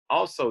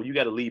also you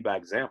got to lead by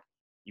example.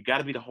 You got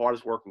to be the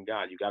hardest working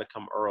guy. You got to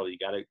come early.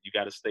 You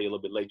got to stay a little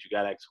bit late. You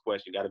got to ask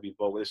questions. You got to be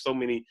vocal. There's so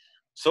many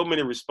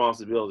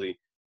responsibilities.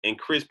 And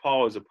Chris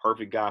Paul is a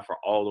perfect guy for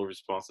all those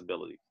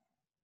responsibilities.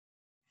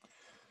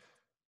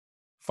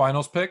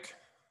 finals pick.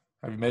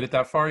 Have you made it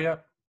that far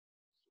yet?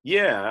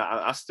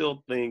 Yeah, I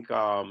still think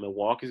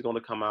Milwaukee's going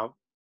to come out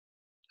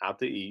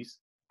the East.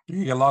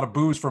 You get a lot of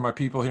boos from my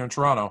people here in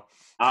Toronto.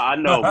 I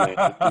know, man.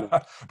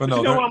 But But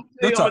no, what I'm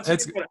they're saying? I'm tough. gonna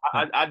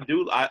tell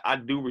you what, I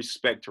do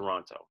respect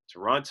Toronto.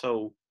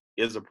 Toronto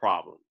is a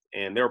problem,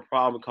 and they're a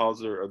problem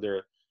because of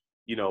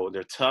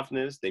their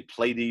toughness. They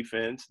play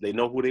defense. They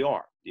know who they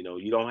are. You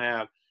don't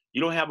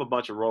have a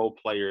bunch of role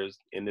players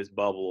in this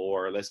bubble,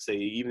 or let's say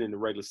even in the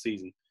regular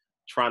season,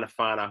 trying to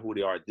find out who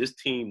they are. This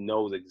team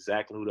knows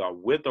exactly who they are,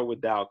 with or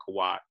without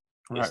Kawhi. It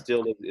Right.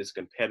 still is a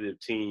competitive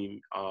team.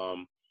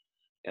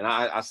 And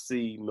I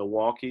see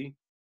Milwaukee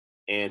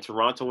and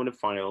Toronto in the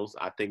finals.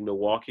 I think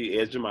Milwaukee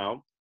edged them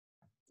out.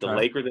 The Okay.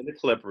 Lakers and the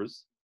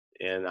Clippers.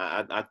 And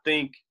I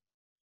think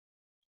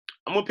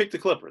I'm gonna pick the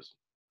Clippers.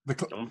 The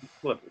Cl- I'm gonna pick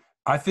the Clippers.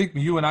 I think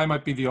you and I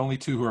might be the only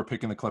two who are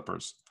picking the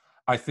Clippers.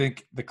 I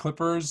think the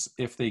Clippers,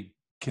 if they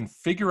can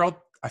figure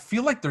out, I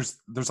feel like there's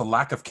a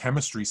lack of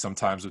chemistry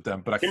sometimes with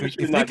them. But I think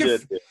Chemistry is not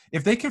good.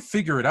 if they can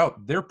figure it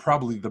out, they're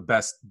probably the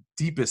best,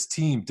 deepest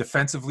team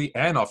defensively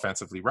and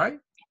offensively, right?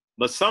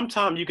 But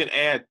sometimes you can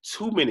add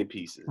too many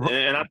pieces. R-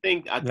 And I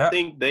Yeah,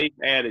 think they've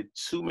added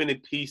too many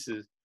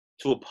pieces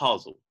to a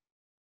puzzle.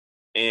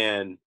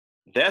 And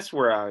that's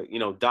where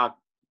Doc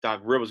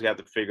Rivers got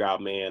to figure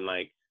out, man,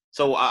 like,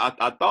 so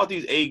I thought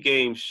these 8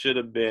 games should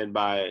have been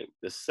by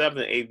the 7th and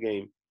 8th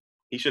game,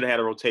 he should have had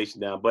a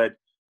rotation down. But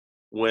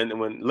when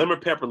Lemon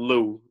Pepper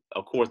Lou,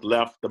 of course,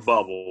 left the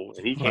bubble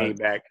and he right. came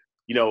back,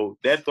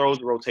 that throws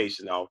the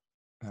rotation off.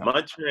 Yeah,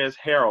 Montrezl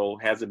Harrell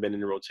hasn't been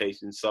in the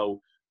rotation,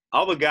 so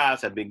other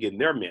guys have been getting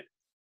their minutes.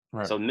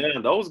 right, So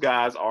now those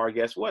guys are,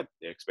 guess what?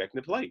 They're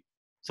expecting to play.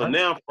 So right.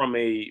 now from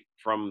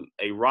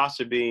a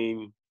roster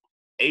being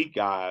 8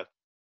 guys,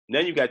 now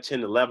you got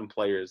 10, 11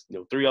 players.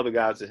 3 other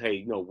guys that,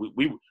 hey,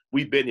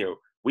 we've been here,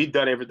 we've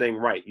done everything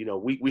right.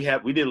 We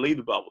didn't leave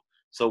the bubble.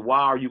 So why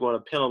are you going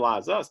to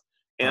penalize us?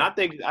 And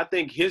Right. I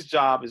think his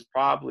job is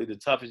probably the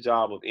toughest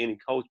job of any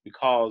coach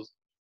because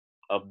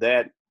of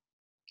that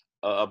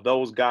of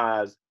those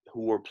guys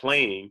who were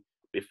playing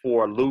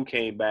before Lou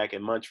came back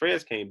and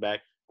Montrez came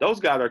back. Those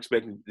guys are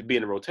expected to be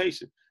in the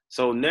rotation.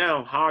 So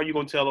now, how are you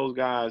going to tell those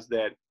guys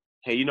that,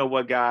 hey, you know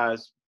what,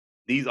 guys,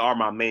 these are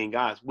my main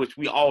guys, which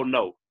we all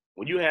know.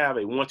 When you have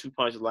a 1-2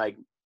 punch like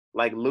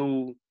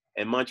Lou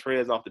and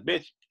Montrez off the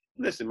bench,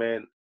 listen,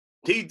 man,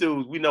 these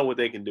dudes, we know what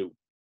they can do.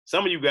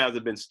 Some of you guys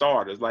have been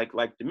starters. Like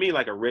to me,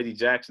 like a Reggie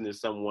Jackson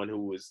is someone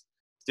who is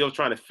still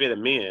trying to fit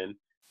him in.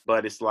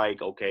 But it's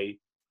like, okay,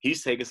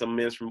 he's taking some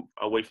minutes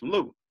away from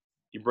Luke.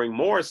 You bring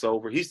Morris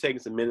over, he's taking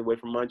some minutes away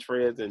from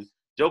Montrez, and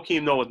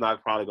Joakim Noah is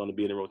not probably going to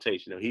be in the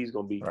rotation. He's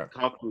going to be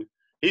comfortable.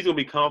 He's going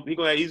to be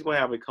comfortable. He's going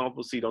to have a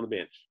comfortable seat on the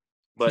bench.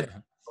 But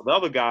for the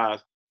other guys,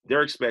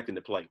 they're expecting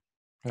to play.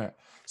 Yeah.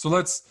 So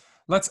let's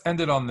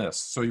end it on this.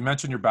 So you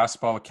mentioned your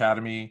basketball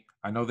academy.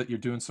 I know that you're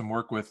doing some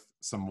work with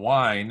some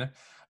wine.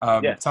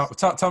 Yes.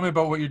 Tell me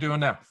about what you're doing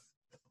now.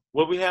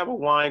 Well, we have a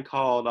wine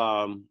called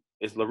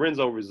it's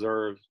Lorenzo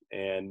Reserve,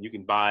 and you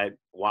can buy it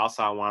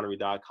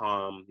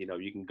wildsidewinery.com.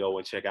 You can go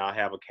and check out. I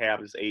have a cab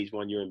that's aged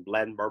 1 year in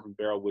Blanton Bourbon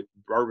Barrel, with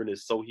bourbon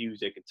is so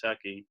huge in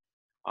Kentucky.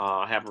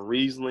 I have a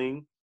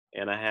Riesling,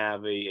 and I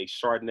have a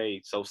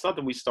Chardonnay. So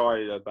something we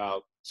started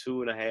about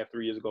 2.5,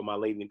 3 years ago, my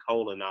lady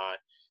Nicole and I,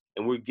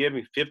 and we're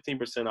giving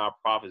 15% of our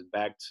profits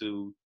back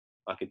to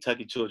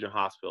Kentucky Children's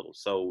Hospital.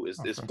 So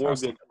it's for a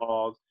good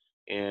cause.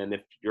 And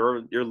if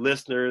your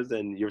listeners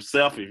and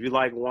yourself, if you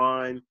like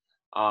wine,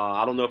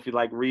 I don't know if you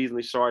like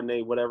Riesling,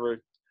 Chardonnay,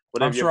 whatever.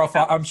 I'm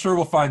sure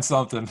we'll find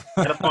something.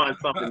 Gotta find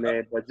something,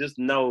 man. But just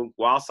know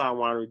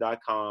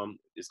wildsidewinery.com.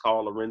 It's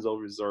called Lorenzo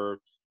Reserve,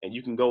 and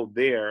you can go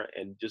there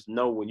and just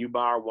know when you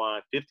buy our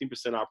wine, 15%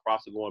 of our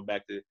profits are going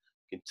back to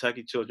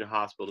Kentucky Children's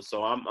Hospital.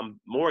 So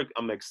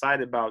I'm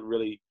excited about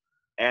really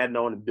adding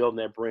on and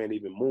building that brand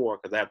even more,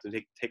 because I have to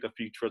take a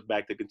few trips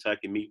back to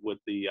Kentucky, meet with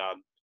the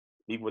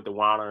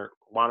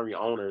winery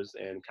owners,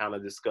 and kind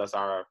of discuss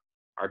our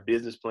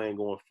business plan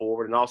going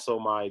forward. And also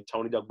my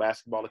Tony Duck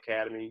Basketball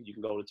Academy. You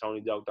can go to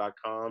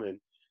tonyduck.com and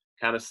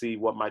kind of see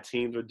what my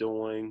teams are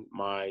doing.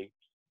 My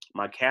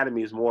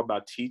academy is more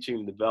about teaching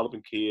and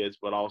developing kids,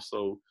 but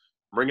also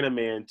bringing them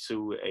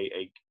into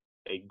a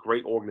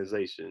great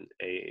organization,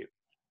 an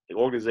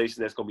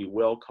organization that's going to be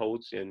well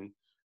coached. And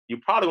you're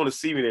probably going to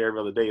see me there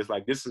every other day. It's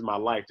like, this is my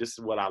life. This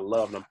is what I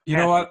love. And you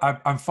know what?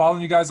 I'm following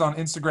you guys on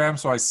Instagram,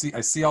 so I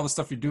see all the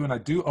stuff you're doing. I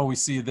do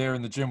always see you there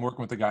in the gym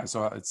working with the guys.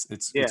 So it's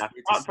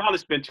I probably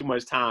spend too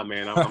much time,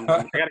 man. I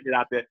got to get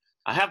out there.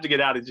 I have to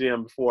get out of the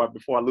gym before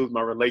I lose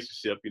my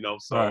relationship,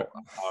 So, right.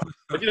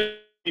 But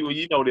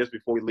you know this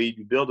before we leave.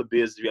 You build a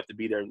business, you have to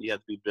be there, and you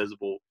have to be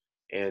visible.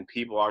 And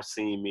people are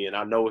seeing me. And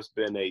I know it's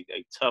been a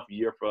tough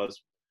year for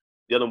us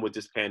dealing with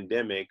this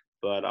pandemic.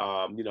 But,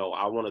 I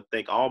want to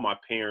thank all my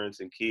parents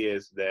and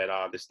kids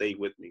that stayed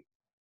with me.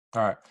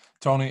 All right.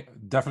 Tony,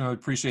 definitely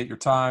appreciate your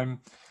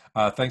time.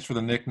 Thanks for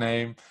the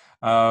nickname.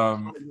 Good.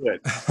 All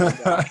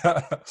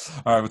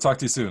right. We'll talk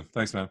to you soon.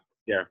 Thanks, man.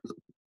 Yeah.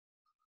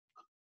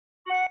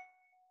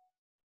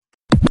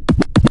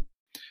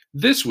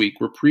 This week,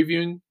 we're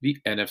previewing the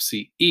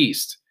NFC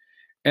East.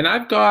 And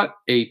I've got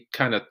a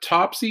kind of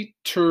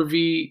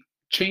topsy-turvy,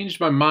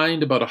 changed my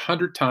mind about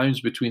 100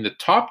 times between the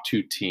top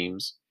two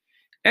teams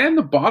and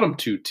the bottom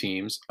two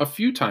teams a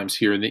few times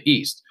here in the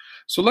East.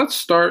 So let's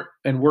start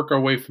and work our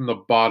way from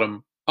the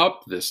bottom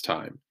up this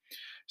time.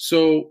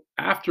 So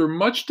after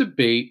much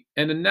debate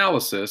and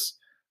analysis,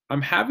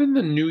 I'm having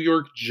the New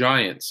York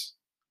Giants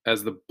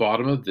as the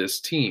bottom of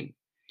this team,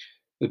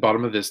 the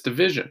bottom of this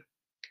division.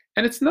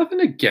 And it's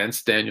nothing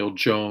against Daniel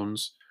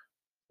Jones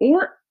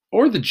or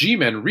the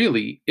G-Men,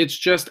 really. It's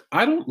just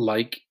I don't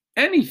like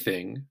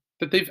anything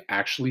that they've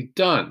actually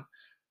done.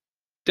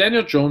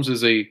 Daniel Jones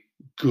is a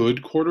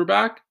good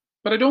quarterback,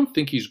 but I don't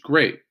think he's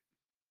great.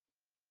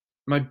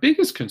 My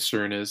biggest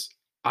concern is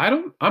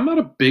I'm not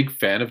a big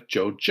fan of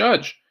Joe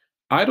Judge.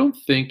 I don't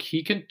think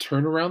he can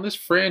turn around this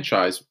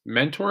franchise,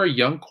 mentor a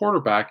young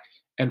quarterback,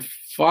 and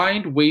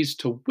find ways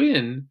to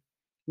win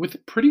with a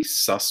pretty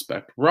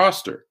suspect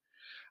roster.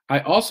 I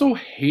also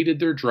hated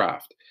their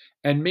draft,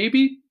 and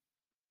maybe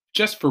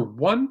just for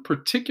one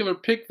particular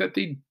pick that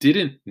they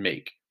didn't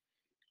make.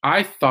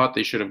 I thought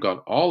they should have gone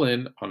all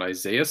in on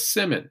Isaiah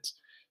Simmons,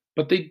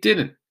 but they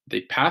didn't.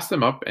 They passed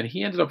him up, and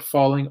he ended up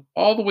falling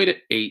all the way to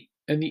 8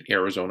 and the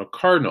Arizona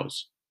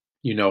Cardinals.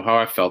 You know how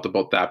I felt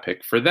about that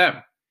pick for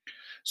them.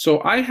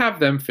 So I have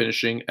them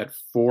finishing at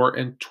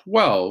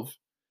 4-12,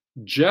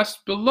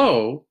 just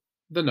below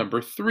the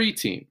number 3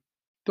 team,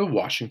 the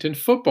Washington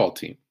football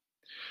team.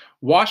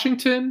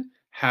 Washington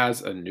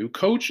has a new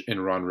coach in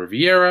Ron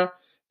Rivera.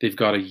 They've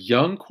got a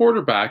young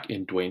quarterback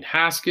in Dwayne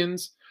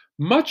Haskins,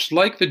 much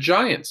like the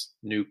Giants.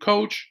 New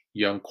coach,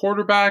 young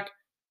quarterback,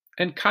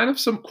 and kind of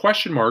some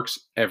question marks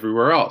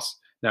everywhere else.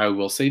 Now, I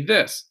will say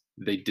this.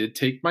 They did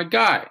take my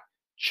guy,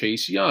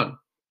 Chase Young,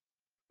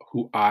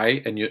 who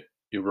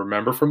you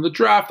remember from the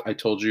draft, I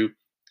told you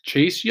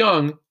Chase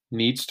Young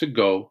needs to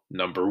go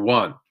number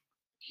 1.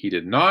 He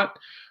did not.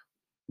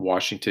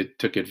 Washington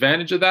took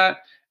advantage of that,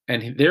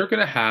 and they're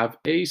going to have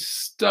a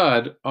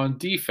stud on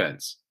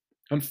defense.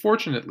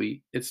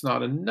 Unfortunately, it's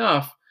not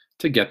enough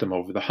to get them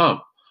over the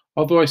hump.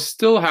 Although I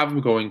still have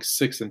them going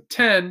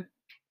 6-10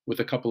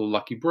 with a couple of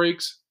lucky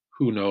breaks.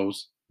 Who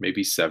knows?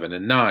 Maybe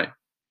 7-9.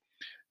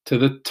 To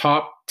the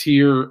top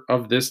tier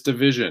of this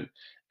division.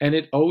 And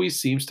it always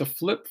seems to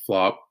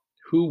flip-flop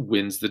who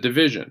wins the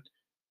division.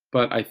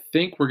 But I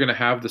think we're going to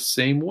have the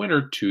same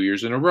winner 2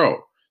 years in a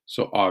row.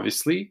 So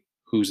obviously,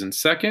 who's in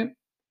second?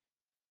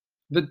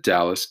 The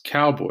Dallas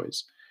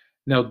Cowboys.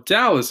 Now,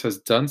 Dallas has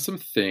done some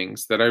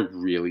things that I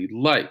really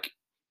like.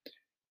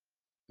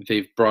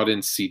 They've brought in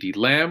CeeDee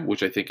Lamb,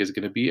 which I think is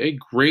going to be a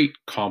great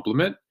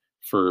complement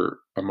for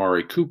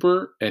Amari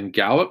Cooper and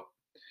Gallup.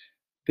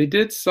 They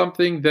did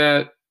something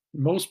that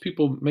most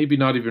people maybe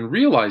not even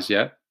realize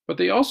yet, but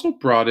they also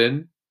brought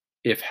in,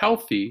 if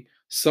healthy,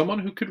 someone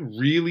who could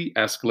really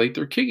escalate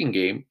their kicking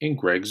game in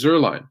Greg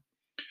Zuerlein.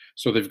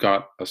 So they've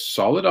got a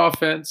solid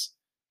offense,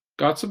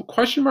 got some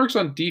question marks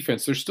on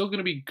defense. They're still going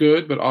to be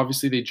good, but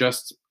obviously they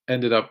just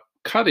ended up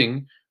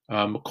cutting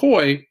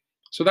McCoy,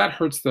 so that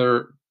hurts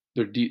their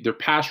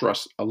pass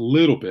rush a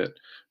little bit.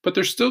 But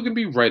they're still going to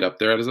be right up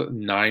there as a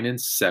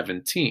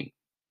 9-17.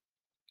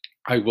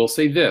 I will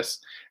say this,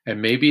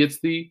 and maybe it's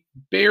the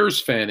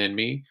Bears fan in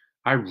me.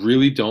 I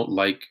really don't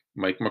like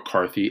Mike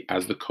McCarthy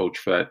as the coach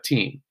for that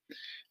team.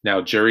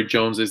 Now, Jerry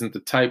Jones isn't the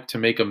type to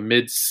make a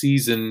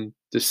mid-season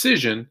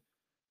decision,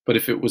 but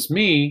if it was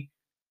me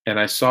and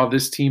I saw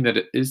this team that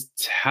is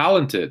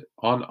talented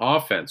on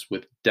offense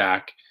with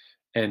Dak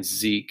and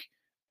Zeke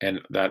and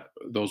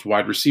those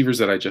wide receivers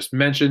that I just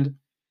mentioned,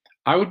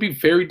 I would be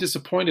very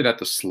disappointed at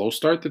the slow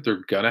start that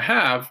they're going to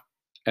have,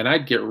 and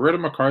I'd get rid of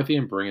McCarthy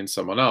and bring in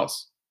someone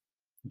else.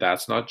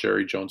 That's not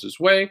Jerry Jones's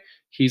way.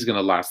 He's going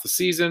to last the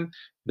season.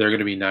 They're going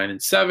to be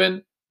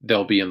 9-7.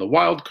 They'll be in the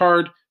wild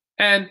card,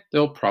 and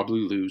they'll probably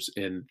lose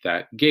in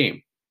that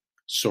game.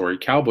 Sorry,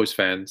 Cowboys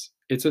fans.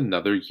 It's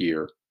another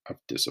year of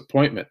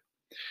disappointment.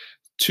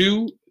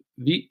 To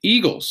the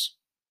Eagles.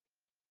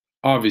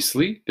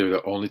 Obviously, they're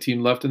the only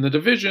team left in the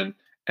division,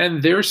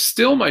 and they're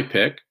still my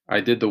pick. I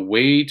did the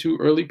way too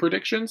early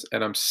predictions,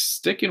 and I'm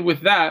sticking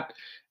with that.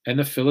 And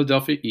the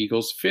Philadelphia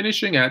Eagles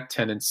finishing at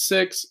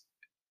 10-6.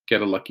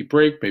 Get a lucky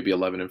break, maybe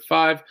 11-5.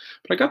 But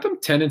I got them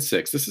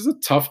 10-6. This is a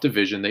tough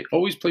division. They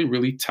always play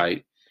really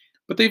tight.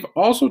 But they've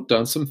also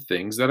done some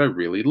things that I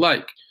really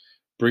like.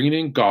 Bringing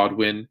in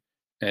Godwin.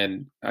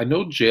 And I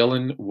know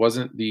Jalen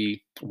wasn't the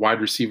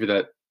wide receiver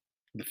that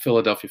the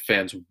Philadelphia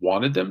fans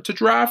wanted them to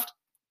draft,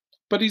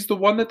 but he's the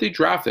one that they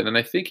drafted. And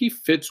I think he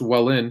fits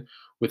well in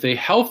with a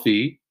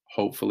healthy,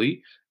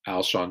 hopefully,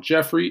 Alshon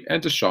Jeffrey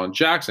and Deshaun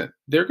Jackson.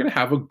 They're going to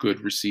have a good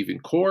receiving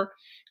core.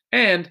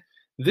 And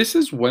this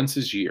is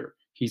Wentz's year.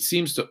 He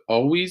seems to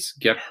always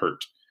get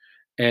hurt.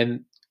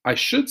 And I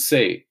should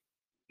say,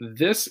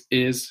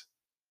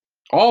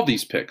 all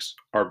these picks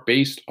are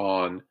based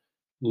on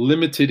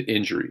limited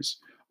injuries.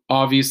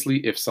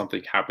 Obviously, if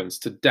something happens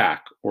to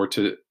Dak or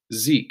to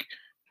Zeke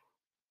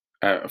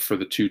for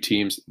the two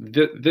teams,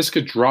 this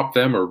could drop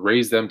them or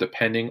raise them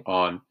depending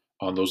on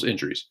those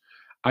injuries.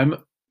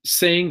 I'm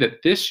saying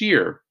that this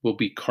year will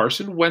be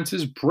Carson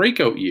Wentz's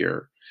breakout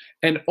year,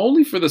 and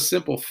only for the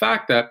simple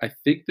fact that I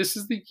think this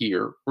is the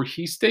year where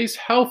he stays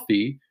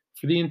healthy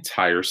for the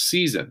entire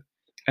season.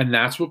 And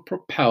that's what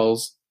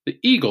propels the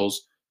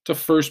Eagles to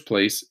first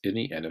place in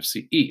the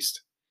NFC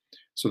East.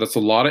 So that's a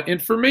lot of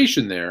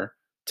information there.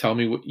 Tell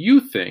me what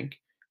you think.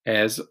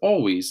 As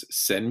always,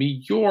 send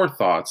me your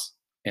thoughts,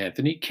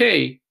 Anthony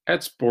K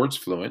at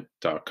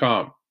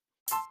sportsfluent.com.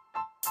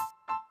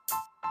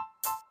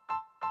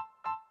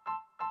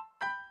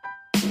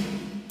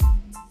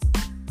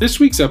 This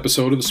week's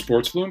episode of the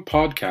Sports Fluent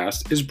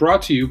podcast is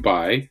brought to you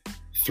by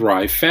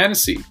Thrive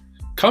Fantasy.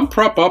 Come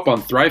prop up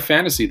on Thrive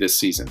Fantasy this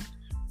season.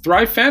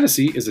 Thrive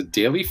Fantasy is a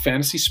daily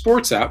fantasy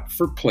sports app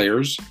for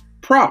players'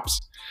 props.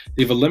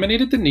 They've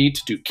eliminated the need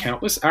to do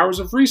countless hours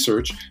of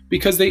research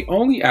because they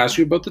only ask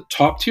you about the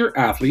top-tier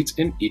athletes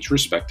in each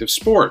respective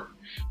sport.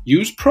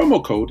 Use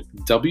promo code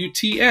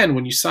WTN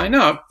when you sign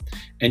up,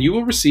 and you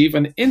will receive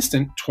an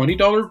instant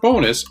 $20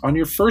 bonus on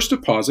your first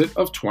deposit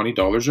of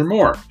 $20 or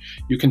more.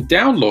 You can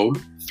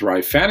download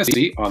Thrive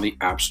Fantasy on the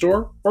App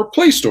Store or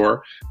Play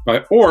Store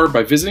by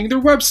visiting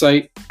their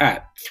website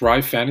at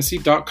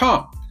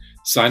thrivefantasy.com.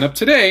 Sign up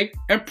today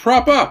and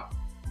prop up.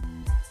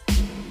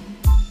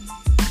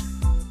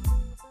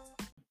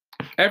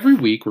 Every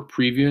week, we're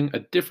previewing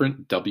a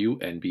different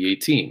WNBA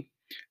team.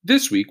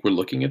 This week, we're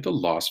looking at the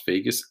Las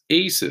Vegas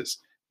Aces.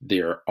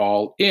 They're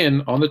all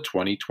in on the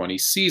 2020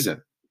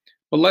 season.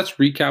 But let's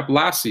recap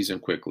last season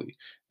quickly.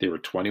 They were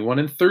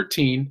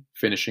 21-13,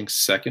 finishing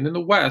second in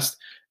the West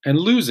and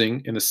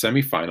losing in the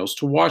semifinals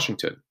to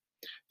Washington.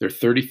 Their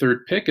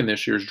 33rd pick in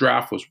this year's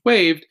draft was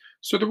waived,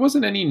 so there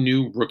wasn't any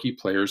new rookie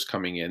players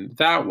coming in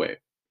that way.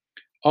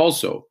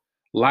 Also,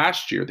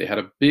 last year they had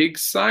a big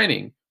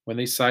signing when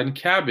they signed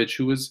Cabbage,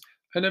 who was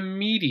an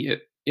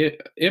immediate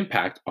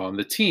impact on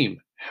the team.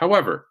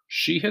 However,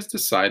 she has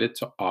decided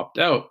to opt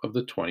out of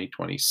the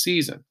 2020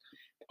 season.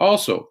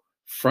 Also,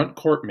 front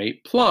court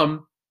mate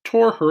Plum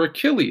tore her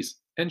Achilles,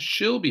 and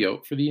she'll be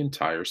out for the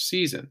entire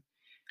season.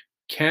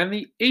 Can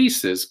the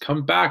Aces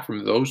come back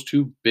from those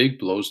two big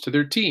blows to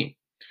their team?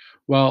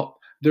 Well,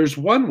 there's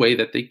one way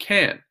that they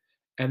can,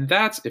 and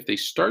that's if they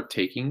start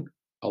taking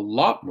a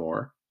lot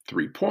more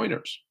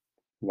three-pointers.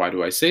 Why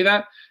do I say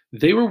that?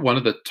 They were one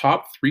of the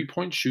top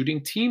three-point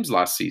shooting teams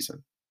last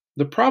season.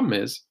 The problem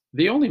is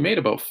they only made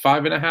about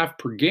 5.5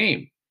 per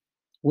game,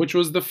 which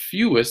was the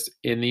fewest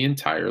in the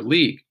entire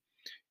league.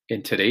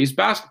 In today's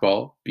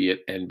basketball, be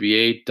it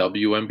NBA,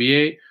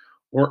 WNBA,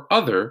 or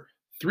other,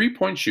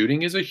 3-point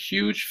shooting is a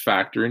huge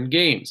factor in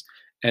games,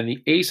 and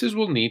the Aces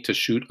will need to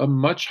shoot a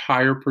much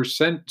higher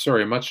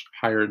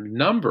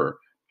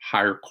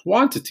higher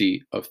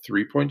quantity of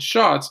 3-point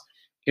shots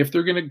if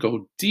they're going to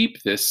go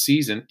deep this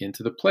season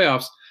into the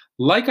playoffs,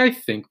 like I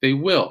think they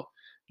will.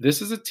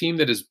 This is a team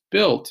that is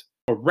built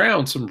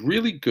around some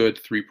really good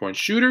 3-point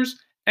shooters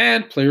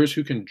and players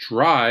who can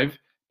drive,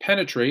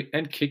 penetrate,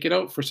 and kick it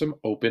out for some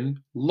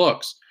open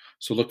looks.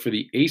 So look for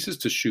the Aces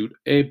to shoot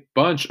a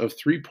bunch of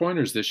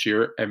 3-pointers this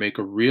year and make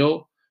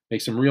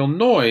some real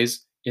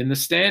noise in the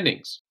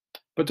standings.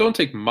 But don't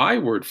take my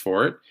word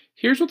for it.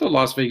 Here's what the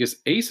Las Vegas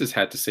Aces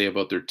had to say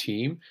about their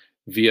team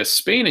via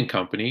Spain and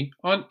Company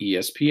on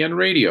ESPN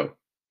Radio.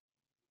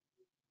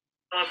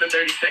 The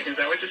 30 seconds,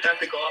 I would just have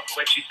to go off of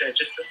what you said,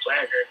 just the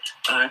swagger.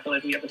 I feel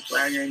like we have a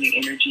swagger and the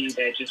energy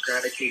that just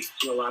gravitates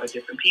to a lot of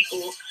different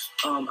people.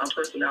 Our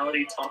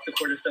personalities off the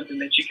court is something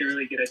that you can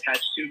really get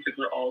attached to because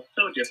we're all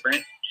so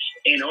different.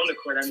 And on the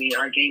court, I mean,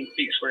 our game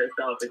speaks for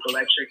itself. It's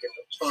electric,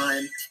 it's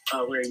fun.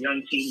 We're a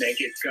young team that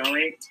gets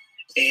going.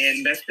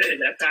 And that's it.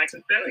 That's how I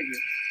can tell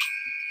you.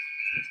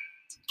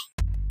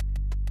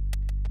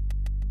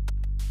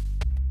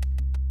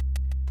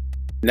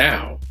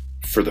 Now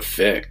for the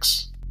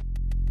fix.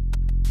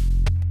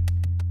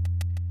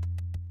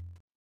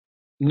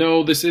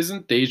 No, this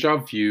isn't Deja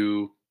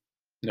Vu.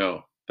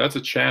 No, that's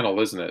a channel,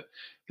 isn't it?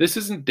 This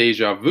isn't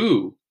Deja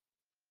Vu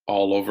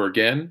all over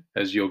again,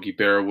 as Yogi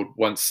Berra would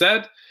once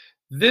said.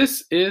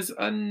 This is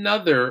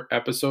another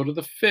episode of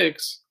The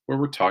Fix where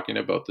we're talking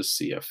about the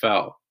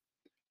CFL.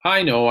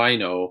 I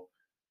know.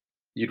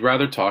 You'd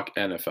rather talk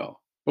NFL,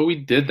 but we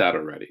did that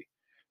already.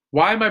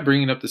 Why am I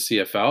bringing up the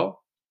CFL?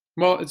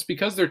 Well, it's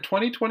because their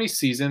 2020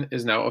 season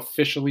is now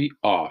officially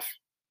off.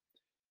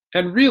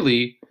 And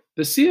really,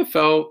 the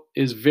CFL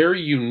is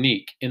very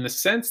unique in the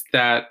sense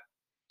that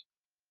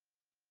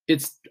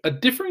it's a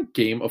different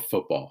game of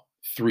football.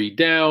 3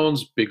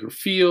 downs, bigger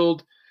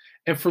field,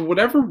 and for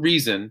whatever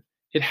reason,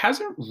 it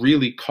hasn't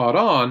really caught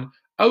on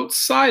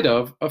outside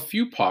of a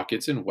few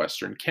pockets in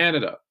Western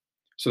Canada.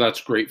 So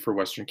that's great for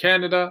Western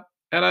Canada,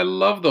 and I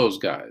love those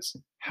guys.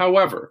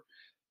 However,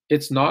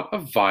 it's not a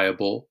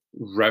viable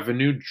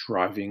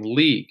revenue-driving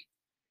league.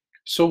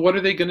 So what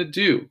are they going to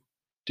do?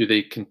 Do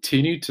they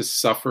continue to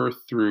suffer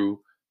through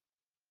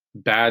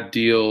bad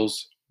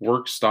deals,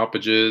 work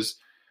stoppages,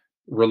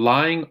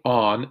 relying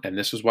on, and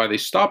this is why they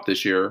stopped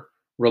this year,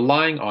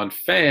 relying on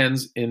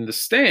fans in the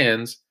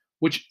stands,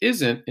 which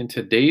isn't, in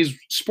today's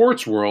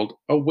sports world,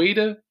 a way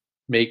to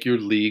make your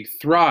league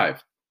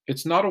thrive.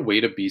 It's not a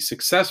way to be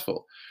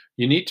successful.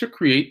 You need to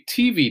create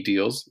TV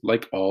deals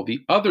like all the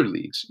other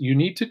leagues. You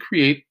need to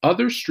create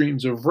other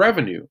streams of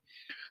revenue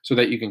so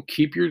that you can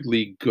keep your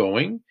league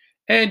going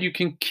and you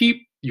can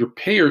keep your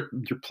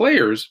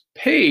players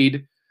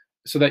paid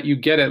so that you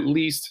get at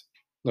least,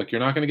 look,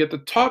 you're not going to get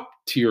the top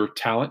tier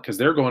talent because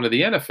they're going to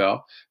the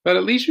NFL, but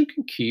at least you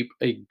can keep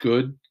a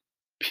good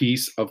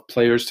piece of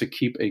players to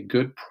keep a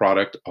good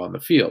product on the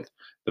field.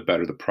 The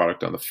better the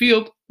product on the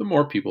field, the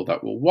more people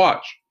that will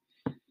watch.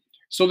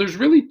 So there's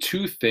really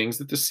 2 things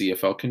that the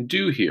CFL can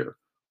do here.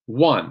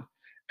 One,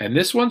 and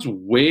this one's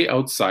way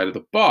outside of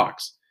the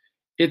box,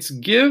 it's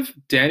give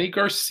Danny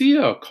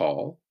Garcia a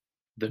call,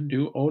 the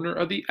new owner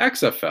of the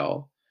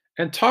XFL,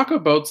 and talk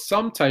about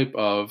some type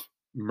of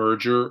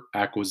merger,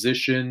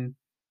 acquisition,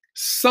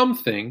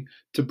 something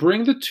to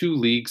bring the 2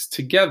 leagues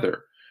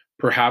together.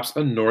 Perhaps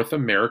a North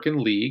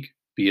American league,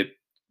 be it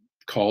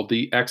called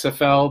the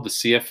XFL, the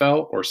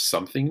CFL, or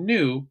something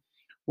new,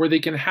 where they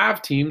can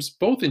have teams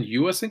both in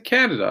US and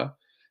Canada.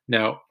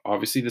 Now,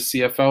 obviously, the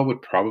CFL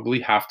would probably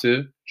have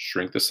to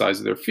shrink the size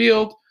of their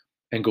field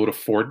and go to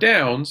 4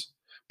 downs,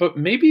 but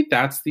maybe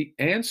that's the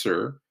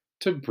answer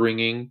to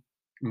bringing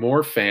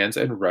more fans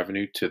and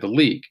revenue to the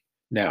league.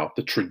 Now,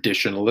 the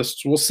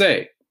traditionalists will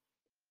say,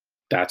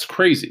 that's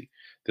crazy.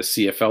 The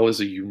CFL is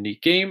a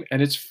unique game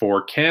and it's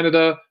for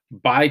Canada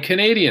by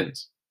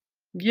Canadians.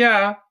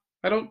 Yeah,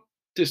 I don't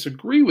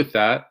disagree with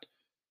that,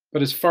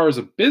 but as far as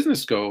a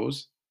business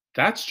goes,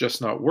 that's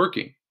just not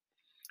working.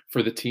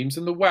 For the teams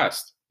in the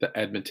West, the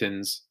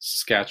Edmontons,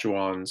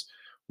 Saskatchewans,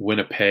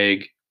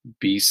 Winnipeg,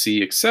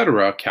 BC,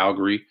 etc.,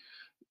 Calgary,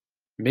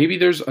 maybe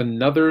there's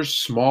another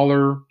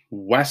smaller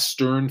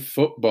Western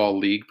football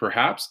league,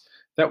 perhaps,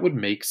 that would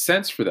make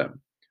sense for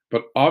them.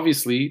 But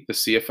obviously, the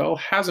CFL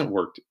hasn't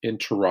worked in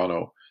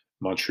Toronto,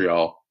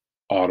 Montreal,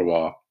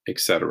 Ottawa,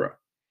 etc.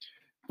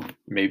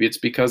 Maybe it's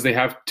because they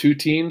have 2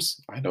 teams.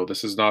 I know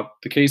this is not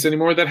the case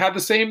anymore that had the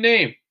same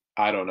name.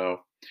 I don't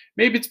know.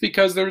 Maybe it's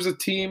because there was a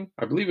team,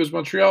 I believe it was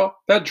Montreal,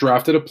 that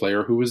drafted a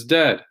player who was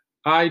dead.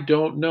 I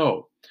don't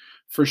know.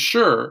 For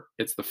sure,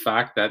 it's the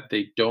fact that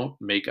they don't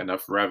make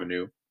enough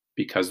revenue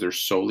because they're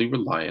solely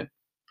reliant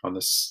on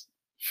the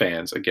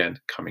fans, again,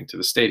 coming to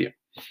the stadium.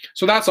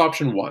 So that's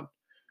option 1.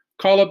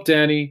 Call up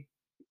Danny,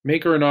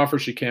 make her an offer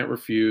she can't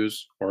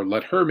refuse, or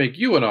let her make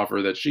you an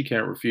offer that she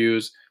can't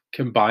refuse,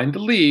 combine the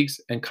leagues,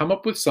 and come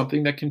up with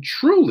something that can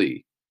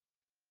truly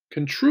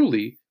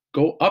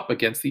go up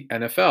against the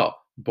NFL,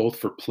 both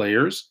for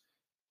players,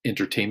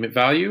 entertainment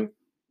value,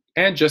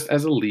 and just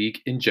as a league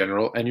in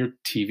general and your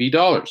TV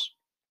dollars.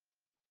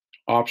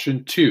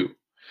 Option 2.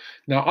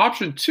 Now,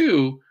 option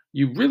 2,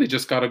 you really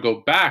just got to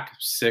go back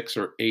 6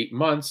 or 8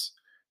 months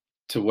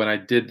to when I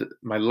did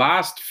my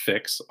last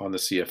fix on the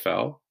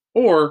CFL,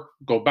 or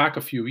go back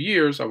a few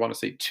years, I want to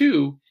say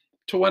 2,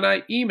 to when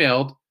I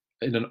emailed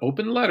in an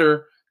open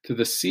letter to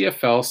the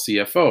CFL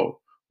CFO,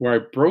 where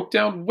I broke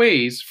down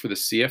ways for the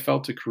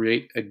CFL to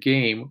create a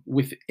game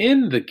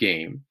within the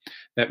game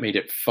that made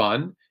it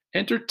fun,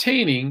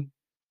 entertaining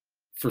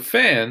for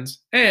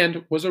fans,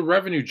 and was a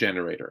revenue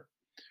generator.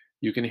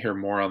 You can hear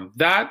more on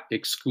that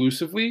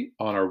exclusively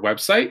on our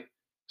website,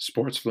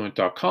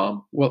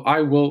 sportsfluent.com. Well,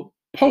 I will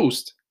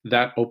post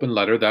that open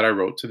letter that I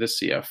wrote to the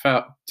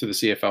CFL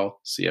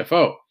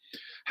CFO.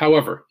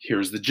 However,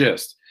 here's the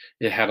gist.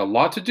 It had a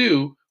lot to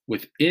do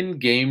with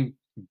in-game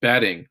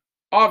betting.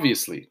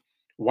 Obviously,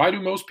 why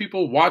do most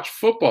people watch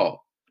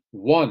football?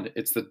 1,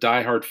 it's the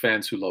diehard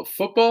fans who love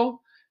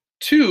football.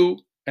 2,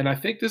 and I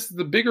think this is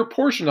the bigger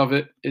portion of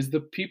it, is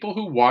the people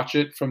who watch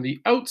it from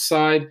the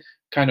outside,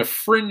 kind of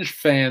fringe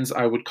fans,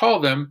 I would call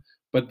them,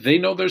 but they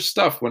know their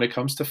stuff when it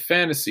comes to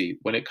fantasy,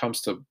 when it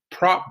comes to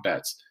prop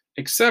bets,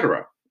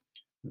 etc.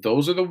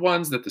 Those are the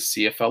ones that the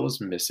CFL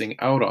is missing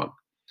out on.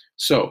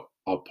 So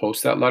I'll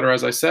post that letter,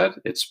 as I said.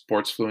 It's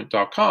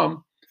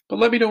sportsfluent.com. But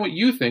let me know what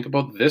you think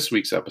about this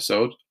week's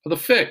episode of The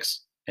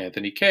Fix.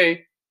 Anthony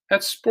K.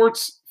 at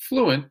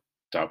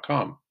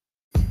sportsfluent.com.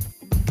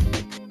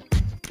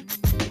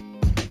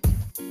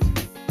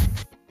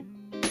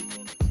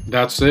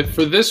 That's it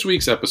for this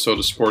week's episode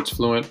of Sports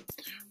Fluent.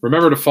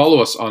 Remember to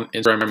follow us on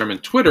Instagram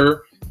and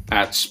Twitter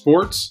at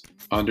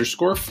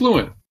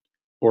sports_fluent,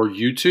 or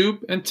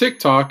YouTube and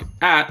TikTok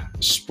at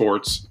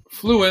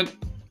sportsfluent.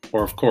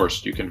 Or of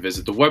course, you can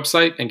visit the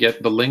website and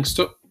get the links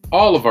to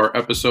all of our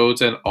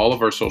episodes and all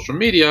of our social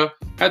media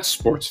at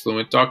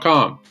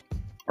sportsfluent.com.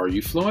 Are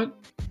you fluent?